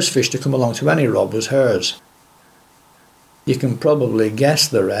 the first fish to come along to any rod was hers. You can probably guess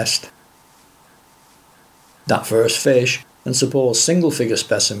the rest. That first fish, and supposed single-figure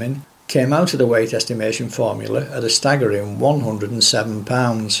specimen, came out of the weight estimation formula at a staggering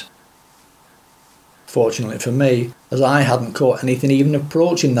 £107. Fortunately for me, as I hadn't caught anything even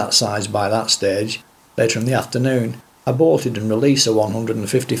approaching that size by that stage, later in the afternoon, I I boated and released a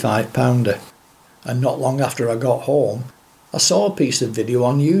 155 pounder. And not long after I got home, I saw a piece of video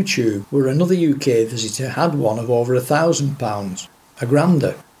on YouTube where another UK visitor had one of over £1,000, a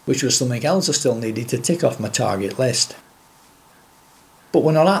grander, which was something else I still needed to tick off my target list. But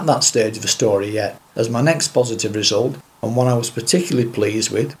we're not at that stage of the story yet, as my next positive result, and one I was particularly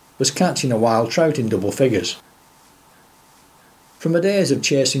pleased with, was catching a wild trout in double figures. From the days of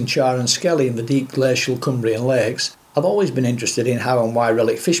chasing char and skelly in the deep glacial Cumbrian lakes, I've always been interested in how and why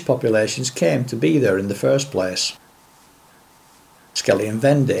relic fish populations came to be there in the first place. Skelly and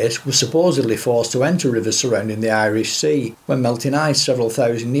Vendace were supposedly forced to enter rivers surrounding the Irish Sea when melting ice several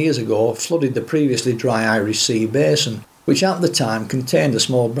thousand years ago flooded the previously dry Irish Sea basin, which at the time contained a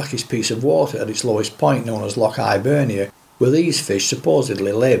small brackish piece of water at its lowest point known as Loch Hibernia, where these fish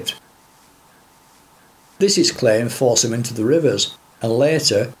supposedly lived. This is claimed forced them into the rivers, and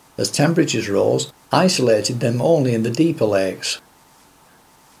later, as temperatures rose, isolated them only in the deeper lakes.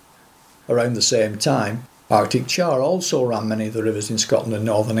 Around the same time, Arctic char also ran many of the rivers in Scotland and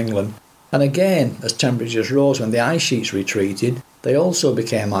northern England, and again, as temperatures rose when the ice sheets retreated, they also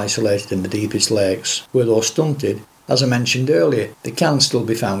became isolated in the deepest lakes, where though stunted, as I mentioned earlier, they can still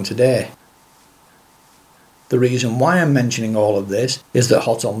be found today. The reason why I'm mentioning all of this is that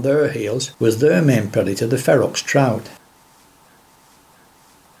hot on their heels was their main predator, the ferox trout.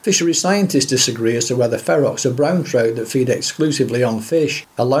 Fishery scientists disagree as to whether ferox are brown trout that feed exclusively on fish,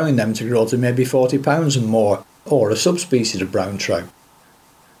 allowing them to grow to maybe 40 pounds and more, or a subspecies of brown trout.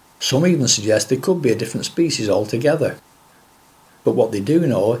 Some even suggest they could be a different species altogether. But what they do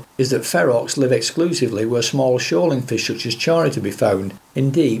know is that ferox live exclusively where small shoaling fish such as char are to be found in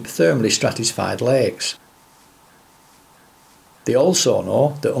deep, thermally stratified lakes. They also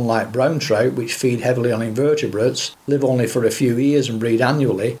know that unlike brown trout, which feed heavily on invertebrates, live only for a few years and breed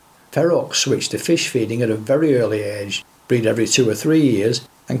annually, ferox switch to fish feeding at a very early age, breed every 2 or 3 years,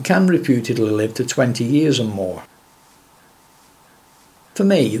 and can reputedly live to 20 years and more. For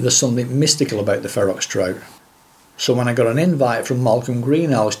me, there's something mystical about the ferox trout. So when I got an invite from Malcolm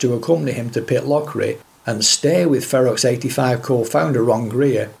Greenhouse to accompany him to Pitlochry and stay with Ferox 85 co-founder Ron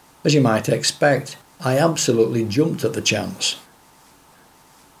Greer, as you might expect, I absolutely jumped at the chance.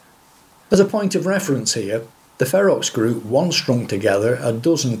 As a point of reference here, the Ferox group once strung together a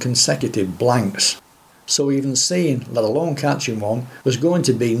dozen consecutive blanks, so even seeing, let alone catching one, was going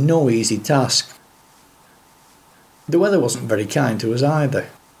to be no easy task. The weather wasn't very kind to us either.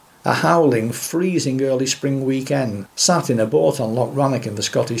 A howling, freezing early spring weekend, sat in a boat on Loch Rannoch in the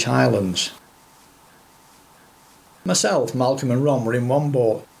Scottish Highlands. Myself, Malcolm and Ron were in one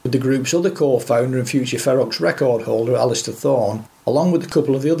boat, with the group's other co-founder and future Ferox record holder Alistair Thorne, along with a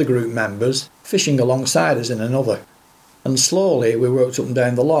couple of the other group members, fishing alongside us in another. And slowly we worked up and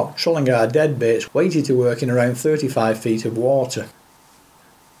down the loch, trolling our dead baits, weighted to work in around 35 feet of water.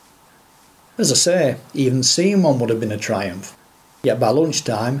 As I say, even seeing one would have been a triumph. Yet by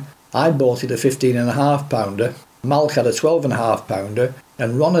lunchtime, I'd boated a 15.5 pounder, Malc had a 12.5 pounder,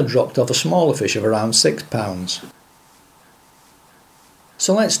 and Ron had dropped off a smaller fish of around 6 pounds.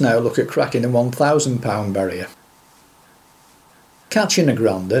 So let's now look at cracking a 1,000 pound barrier. Catching a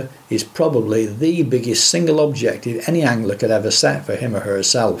grander is probably the biggest single objective any angler could ever set for him or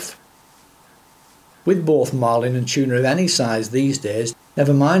herself. With both marlin and tuna of any size these days,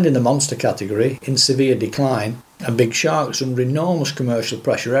 never mind in the monster category, in severe decline, and big sharks under enormous commercial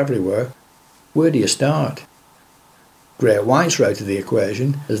pressure everywhere, where do you start? Great whites are out of the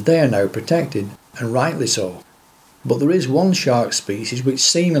equation, as they are now protected, and rightly so. But there is one shark species which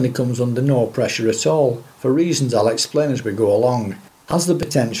seemingly comes under no pressure at all, for reasons I'll explain as we go along, has the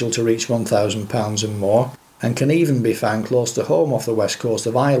potential to reach 1,000 pounds and more, and can even be found close to home off the west coast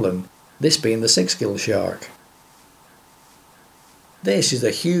of Ireland, this being the six-gill shark. This is a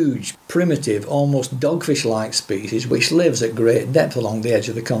huge, primitive, almost dogfish-like species which lives at great depth along the edge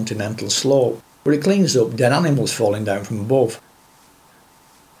of the continental slope, where it cleans up dead animals falling down from above.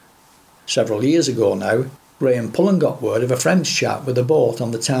 Several years ago now, Graham Pullen got word of a French chap with a boat on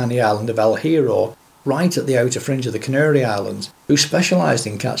the tiny island of El Hierro, right at the outer fringe of the Canary Islands, who specialised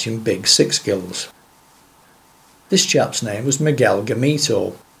in catching big six-gills. This chap's name was Miguel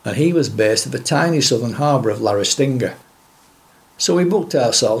Gamito, and he was based at the tiny southern harbour of Laristinga. So we booked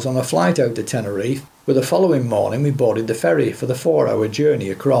ourselves on a flight out to Tenerife, where the following morning we boarded the ferry for the 4-hour journey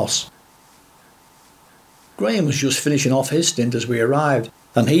across. Graham was just finishing off his stint as we arrived,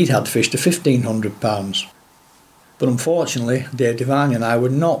 and he'd had fished to £1,500. But unfortunately, Dave Devine and I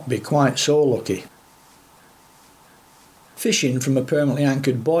would not be quite so lucky. Fishing from a permanently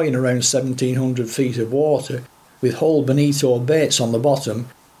anchored buoy in around 1,700 feet of water, with whole bonito baits on the bottom,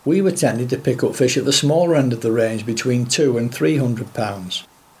 we were tending to pick up fish at the smaller end of the range between £200 and £300.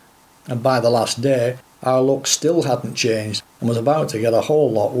 And by the last day, our luck still hadn't changed and was about to get a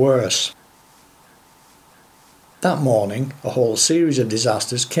whole lot worse. That morning, a whole series of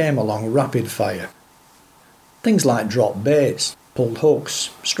disasters came along rapid fire. Things like dropped baits, pulled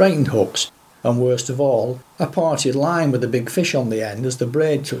hooks, straightened hooks, and worst of all, a parted line with a big fish on the end as the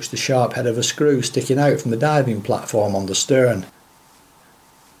braid touched the sharp head of a screw sticking out from the diving platform on the stern.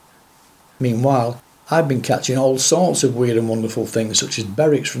 Meanwhile, I'd been catching all sorts of weird and wonderful things such as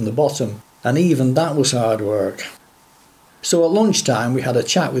berrics from the bottom, and even that was hard work. So at lunchtime we had a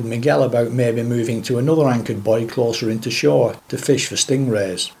chat with Miguel about maybe moving to another anchored buoy closer into shore to fish for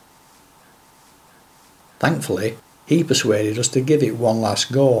stingrays. Thankfully, he persuaded us to give it one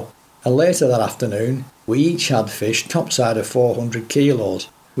last go, and later that afternoon we each had fish topside of 400 kilos,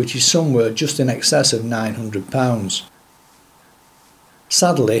 which is somewhere just in excess of £900.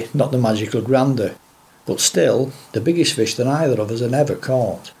 Sadly, not the magical grander, but still the biggest fish that either of us had ever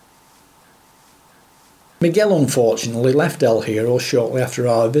caught. Miguel unfortunately left El Hierro shortly after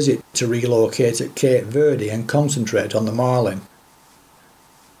our visit to relocate at Cape Verde and concentrate on the marlin.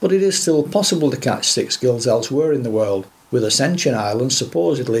 But it is still possible to catch six gills elsewhere in the world, with Ascension Island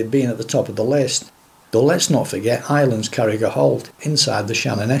supposedly being at the top of the list, though let's not forget Ireland's Carriga Halt inside the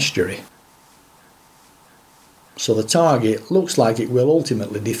Shannon estuary. So the target looks like it will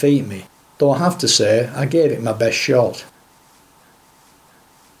ultimately defeat me, though I have to say I gave it my best shot.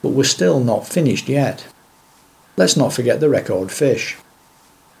 But we're still not finished yet. Let's not forget the record fish.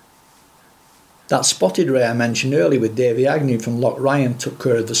 That spotted ray I mentioned earlier with Davy Agnew from Loch Ryan took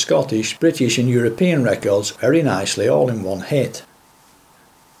care of the Scottish, British and European records very nicely all in one hit.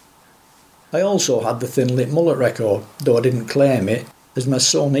 I also had the thin lip mullet record, though I didn't claim it, as my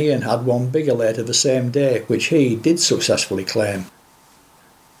son Ian had one bigger later the same day which he did successfully claim.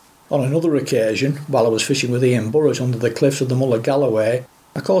 On another occasion, while I was fishing with Ian Burrett under the cliffs of the Mull of Galloway,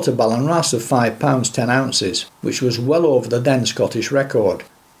 I caught a Ballan wrasse of 5 pounds 10 ounces, which was well over the then Scottish record.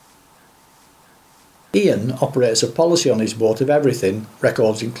 Ian operates a policy on his boat of everything,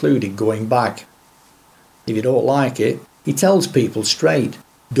 records included, going back. If you don't like it, he tells people straight,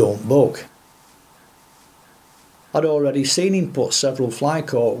 don't book. I'd already seen him put several fly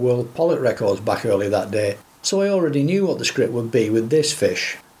caught world pollock records back early that day, so I already knew what the script would be with this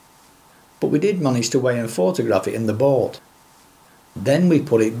fish. But we did manage to weigh and photograph it in the boat. Then we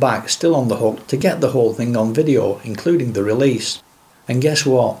put it back still on the hook to get the whole thing on video, including the release. And guess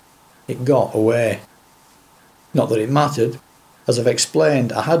what? It got away. Not that it mattered. As I've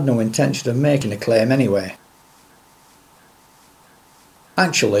explained, I had no intention of making a claim anyway.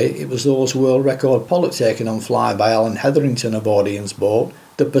 Actually, it was those world record pollock taken on fly by Alan Hetherington aboard Ian's boat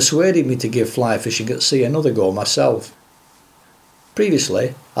that persuaded me to give fly fishing at sea another go myself.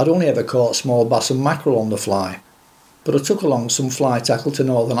 Previously, I'd only ever caught small bass and mackerel on the fly, but I took along some fly tackle to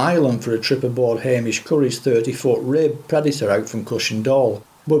Northern Ireland for a trip aboard Hamish Curry's 30-foot rib Predator out from Cushendall,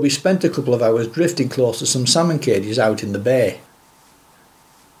 where we spent a couple of hours drifting close to some salmon cages out in the bay.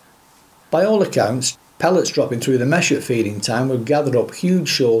 By all accounts, pellets dropping through the mesh at feeding time would gather up huge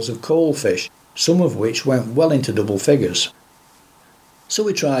shoals of coalfish, some of which went well into double figures. So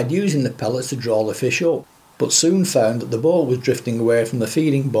we tried using the pellets to draw the fish up, but soon found that the boat was drifting away from the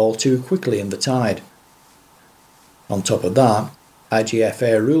feeding ball too quickly in the tide. On top of that,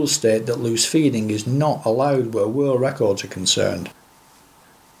 IGFA rules state that loose feeding is not allowed where world records are concerned.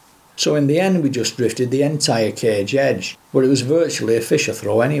 So in the end we just drifted the entire cage edge, where it was virtually a fisher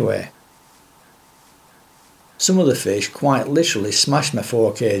throw anyway. Some of the fish quite literally smashed my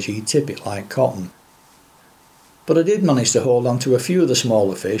 4kg tippet like cotton. But I did manage to hold on to a few of the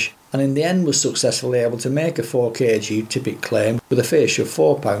smaller fish, and in the end was successfully able to make a 4kg tippet claim with a fish of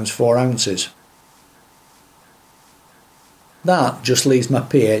 4 pounds 4 ounces. That just leaves my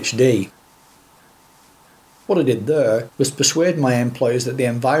PhD. What I did there was persuade my employers at the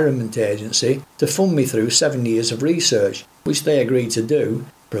Environment Agency to fund me through 7 years of research, which they agreed to do,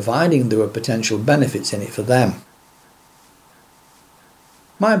 providing there were potential benefits in it for them.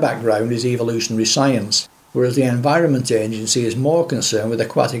 My background is evolutionary science, whereas the Environment Agency is more concerned with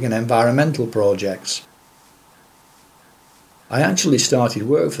aquatic and environmental projects. I actually started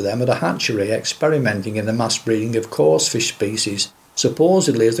work for them at a hatchery experimenting in the mass breeding of coarse fish species,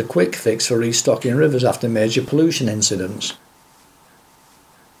 supposedly as a quick fix for restocking rivers after major pollution incidents.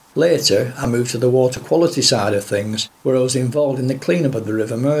 Later, I moved to the water quality side of things, where I was involved in the clean-up of the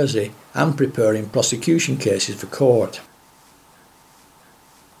River Mersey and preparing prosecution cases for court.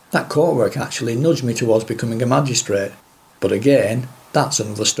 That court work actually nudged me towards becoming a magistrate, but again, that's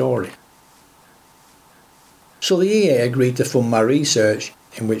another story. So the EA agreed to fund my research,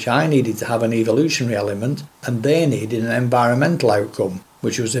 in which I needed to have an evolutionary element and they needed an environmental outcome,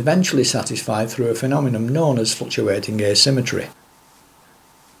 which was eventually satisfied through a phenomenon known as fluctuating asymmetry.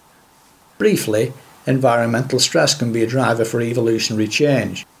 Briefly, environmental stress can be a driver for evolutionary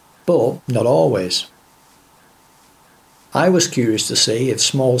change, but not always. I was curious to see if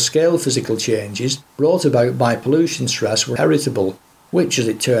small-scale physical changes brought about by pollution stress were heritable, which, as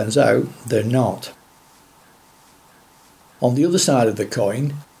it turns out, they're not. On the other side of the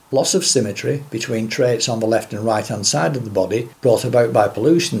coin, loss of symmetry between traits on the left and right-hand side of the body brought about by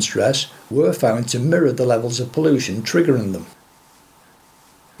pollution stress were found to mirror the levels of pollution triggering them.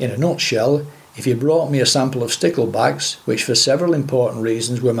 In a nutshell, if you brought me a sample of sticklebacks, which for several important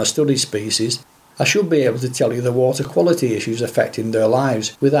reasons were my study species, I should be able to tell you the water quality issues affecting their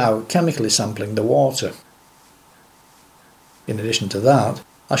lives without chemically sampling the water. In addition to that,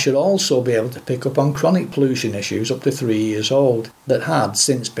 I should also be able to pick up on chronic pollution issues up to 3 years old that had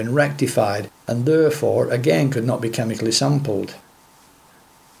since been rectified and therefore again could not be chemically sampled.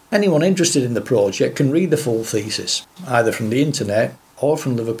 Anyone interested in the project can read the full thesis, either from the internet or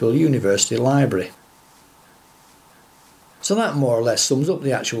from Liverpool University Library. So that more or less sums up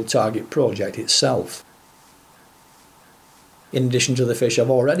the actual target project itself. In addition to the fish I've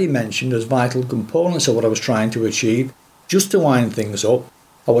already mentioned as vital components of what I was trying to achieve, just to wind things up,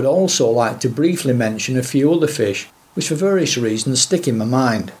 I would also like to briefly mention a few other fish which for various reasons stick in my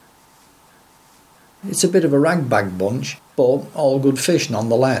mind. It's a bit of a ragbag bunch, but all good fish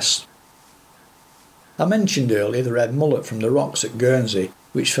nonetheless. I mentioned earlier the red mullet from the rocks at Guernsey,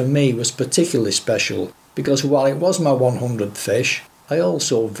 which for me was particularly special because while it was my 100th fish, I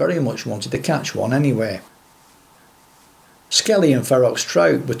also very much wanted to catch one anyway. Skelly and ferox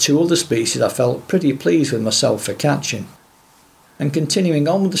trout were two other species I felt pretty pleased with myself for catching. And continuing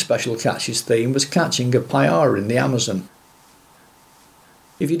on with the special catches theme was catching a payara in the Amazon.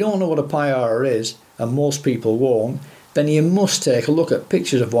 If you don't know what a payara is, and most people won't, then you must take a look at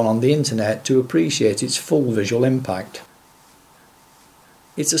pictures of one on the internet to appreciate its full visual impact.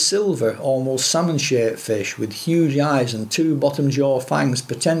 It's a silver, almost salmon-shaped fish with huge eyes and two bottom jaw fangs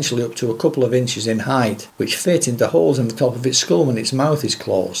potentially up to a couple of inches in height, which fit into holes in the top of its skull when its mouth is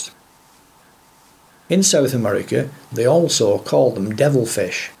closed. In South America, they also call them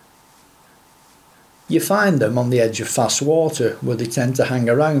devilfish. You find them on the edge of fast water, where they tend to hang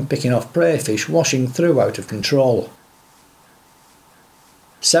around picking off prey fish washing through out of control.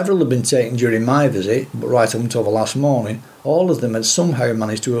 Several had been taken during my visit, but right up until the last morning, all of them had somehow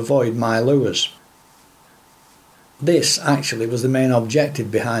managed to avoid my lures. This actually was the main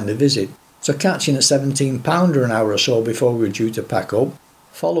objective behind the visit, so catching a 17-pounder an hour or so before we were due to pack up,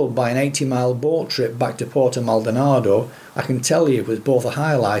 followed by an 80-mile boat trip back to Puerto Maldonado, I can tell you was both a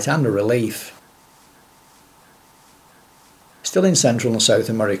highlight and a relief. Still in Central and South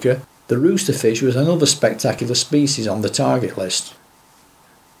America, the roosterfish was another spectacular species on the target list.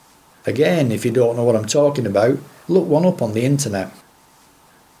 Again, if you don't know what I'm talking about, look one up on the internet.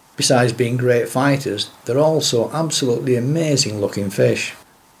 Besides being great fighters, they're also absolutely amazing looking fish.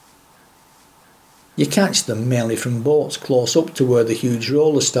 You catch them mainly from boats close up to where the huge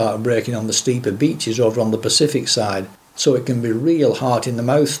rollers start breaking on the steeper beaches over on the Pacific side, so it can be real heart in the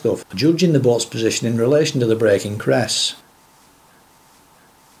mouth stuff, judging the boat's position in relation to the breaking crests.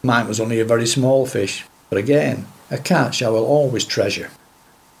 Mine was only a very small fish, but again, a catch I will always treasure.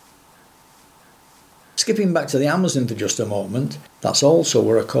 Skipping back to the Amazon for just a moment, that's also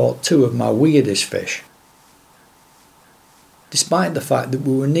where I caught two of my weirdest fish. Despite the fact that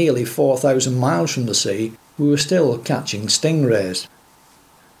we were nearly 4,000 miles from the sea, we were still catching stingrays.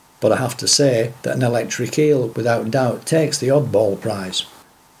 But I have to say that an electric eel without doubt takes the oddball prize.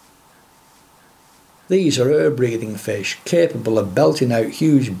 These are air-breathing fish capable of belting out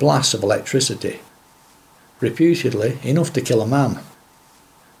huge blasts of electricity. Reputedly enough to kill a man.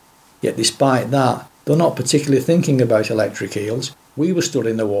 Yet despite that, though not particularly thinking about electric eels, we were stood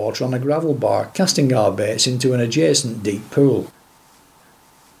in the water on a gravel bar casting our baits into an adjacent deep pool.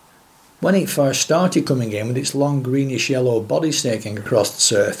 When it first started coming in with its long greenish-yellow body snaking across the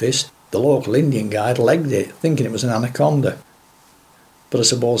surface, the local Indian guide legged it, thinking it was an anaconda. But I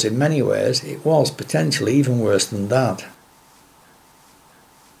suppose in many ways it was potentially even worse than that.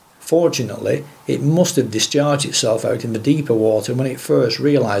 Fortunately, it must have discharged itself out in the deeper water when it first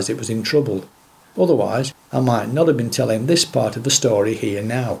realised it was in trouble. Otherwise, I might not have been telling this part of the story here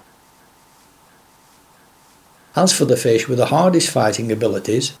now. As for the fish with the hardest fighting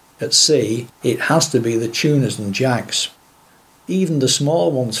abilities, at sea it has to be the tunas and jacks. Even the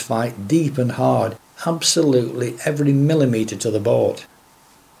small ones fight deep and hard, absolutely every millimetre to the boat.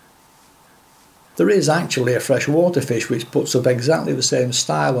 there is actually a freshwater fish which puts up exactly the same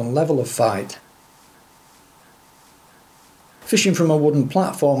style and level of fight. Fishing from a wooden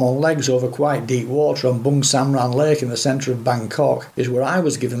platform on legs over quite deep water on Bung Samran Lake in the centre of Bangkok is where I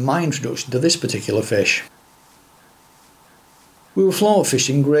was given my introduction to this particular fish. We were float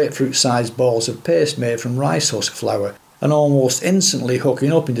fishing grapefruit-sized balls of paste made from rice husk flour and almost instantly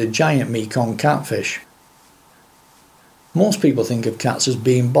hooking up into giant Mekong catfish. Most people think of cats as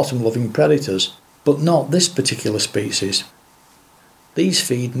being bottom-loving predators, but not this particular species. These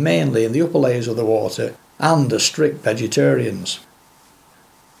feed mainly in the upper layers of the water and are strict vegetarians.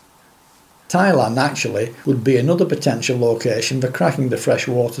 Thailand actually would be another potential location for cracking the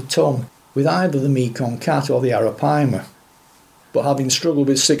freshwater tongue with either the Mekong cat or the Arapaima. But having struggled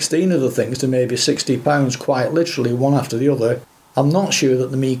with 16 of the things to maybe 60 pounds quite literally one after the other, I'm not sure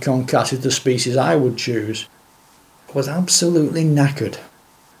that the Mekong cat is the species I would choose. I was absolutely knackered.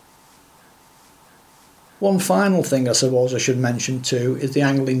 One final thing I suppose I should mention too is the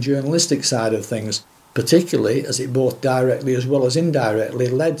angling journalistic side of things, particularly as it both directly as well as indirectly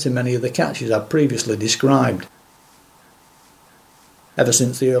led to many of the catches I've previously described. Ever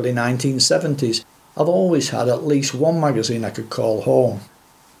since the early 1970s, I've always had at least one magazine I could call home.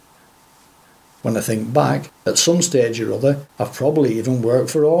 When I think back, at some stage or other, I've probably even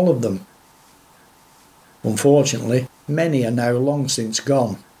worked for all of them. Unfortunately, many are now long since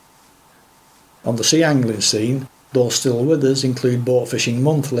gone. On the sea angling scene, those still with us include Boat Fishing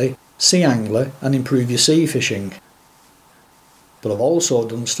Monthly, Sea Angler and Improve Your Sea Fishing. But I've also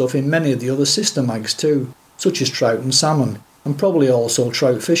done stuff in many of the other sister mags too, such as Trout and Salmon, and probably also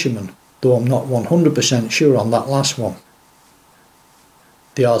Trout Fisherman, though I'm not 100% sure on that last one.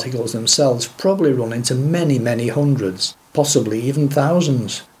 The articles themselves probably run into many hundreds, possibly even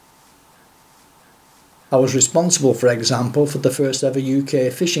thousands. I was responsible, for example, for the first ever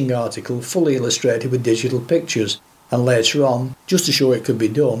UK fishing article fully illustrated with digital pictures, and later on, just to show it could be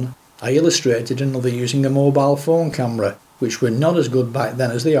done, I illustrated another using a mobile phone camera, which were not as good back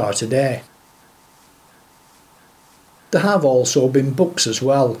then as they are today. There have also been books as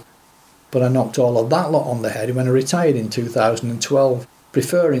well, but I knocked all of that lot on the head when I retired in 2012,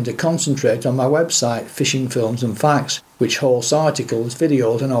 preferring to concentrate on my website Fishing Films and Facts, which hosts articles,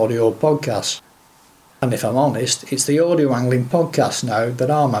 videos and audio podcasts. And if I'm honest, it's the audio angling podcasts now that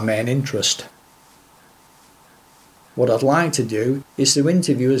are my main interest. What I'd like to do is to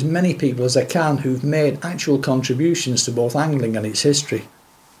interview as many people as I can who've made actual contributions to both angling and its history.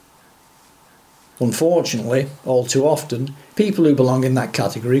 Unfortunately, all too often, people who belong in that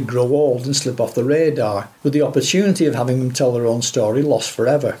category grow old and slip off the radar, with the opportunity of having them tell their own story lost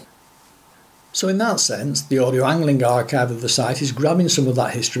forever. So in that sense, the audio angling archive of the site is grabbing some of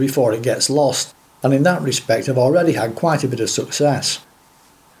that history before it gets lost, and in that respect I've already had quite a bit of success.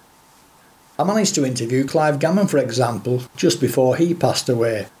 I managed to interview Clive Gammon, for example, just before he passed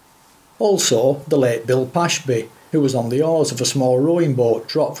away. Also, the late Bill Pashby, who was on the oars of a small rowing boat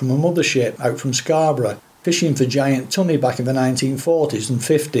dropped from a mothership out from Scarborough, fishing for giant tunny back in the 1940s and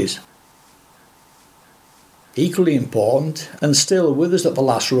 50s. Equally important, and still with us at the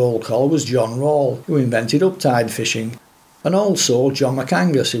last roll call, was John Rawle, who invented uptide fishing, and also John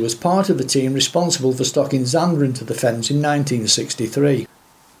McAngus, who was part of the team responsible for stocking Zander into the fens in 1963.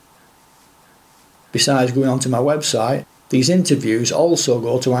 Besides going onto my website, these interviews also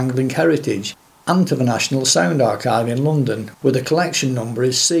go to Angling Heritage and to the National Sound Archive in London, where the collection number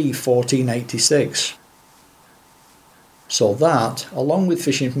is C1486. So that, along with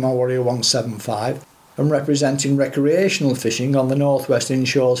Fishing from our Warrior 175, and representing recreational fishing on the North West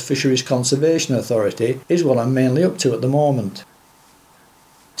Inshores Fisheries Conservation Authority, is what I'm mainly up to at the moment.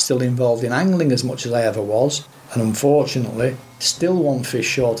 Still involved in angling as much as I ever was, and unfortunately, still one fish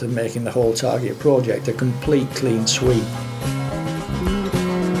short of making the whole target project a complete clean sweep.